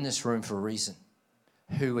 you're in this room for a reason.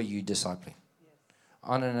 Who are you discipling?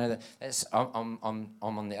 I don't know that. I'm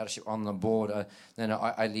on the eldership, on the board.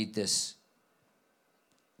 I lead this.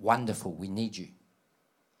 Wonderful. We need you.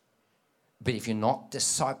 But if you're not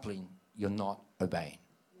discipling, you're not obeying.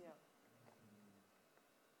 Yeah.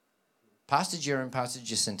 Pastor Jerry and Pastor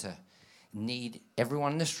Jacinta need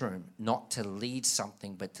everyone in this room not to lead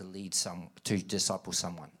something, but to disciple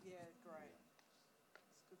someone. Yeah, great.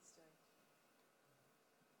 That's good, Steve.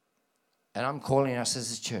 And I'm calling us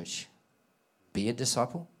as a church, be a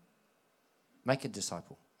disciple, make a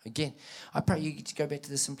disciple. Again, I pray you get to go back to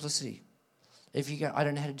the simplicity. If you go, I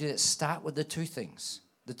don't know how to do that, start with the two things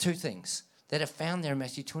that are found there in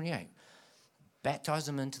Matthew 28. Baptize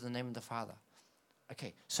them into the name of the Father.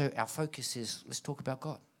 Okay, so our focus is, let's talk about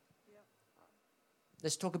God.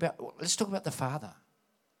 Let's talk about the Father.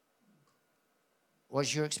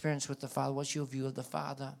 What's your experience with the Father? What's your view of the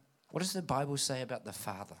Father? What does the Bible say about the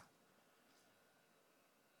Father?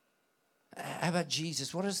 How about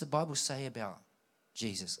Jesus? What does the Bible say about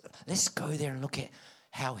Jesus? Let's go there and look at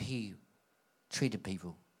how he treated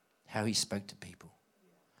people, how he spoke to people.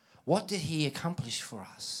 What did he accomplish for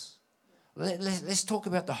us? Let's talk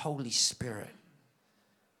about the Holy Spirit.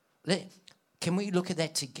 Can we look at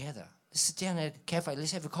that together? Let's sit down at a cafe.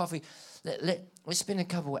 Let's have a coffee. Let's spend a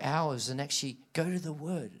couple of hours and actually go to the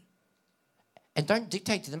Word. And don't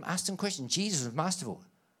dictate to them. Ask them questions. Jesus was masterful.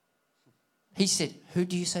 He said, who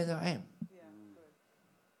do you say that I am? Yeah, good.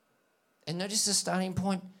 And notice the starting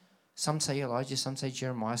point. Some say Elijah, some say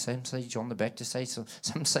Jeremiah, some say John the Baptist,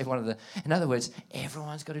 some say one of the... In other words,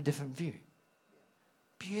 everyone's got a different view.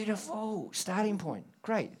 Beautiful. Starting point.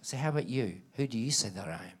 Great. So how about you? Who do you say that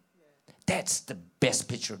I am? That's the best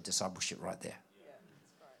picture of discipleship right there. Yeah,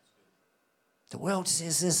 that's right. The world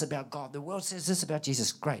says this about God. The world says this about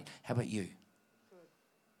Jesus. Great. How about you? Good.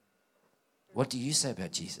 What do you say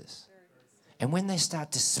about Jesus? And when they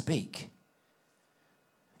start to speak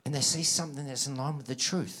and they say something that's in line with the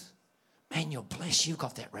truth, man, you're blessed. You've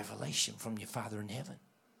got that revelation from your Father in heaven.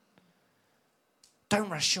 Don't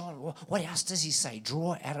rush on. What else does he say?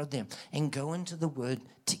 Draw out of them and go into the word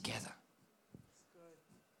together.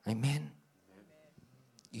 Amen.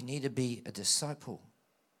 You need to be a disciple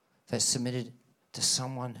that's submitted to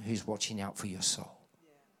someone who's watching out for your soul.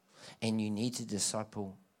 And you need to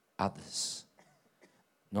disciple others,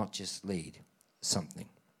 not just lead something.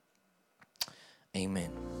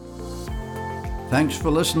 Amen. Thanks for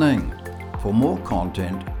listening. For more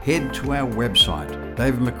content, head to our website,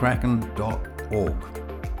 davidmccracken.org.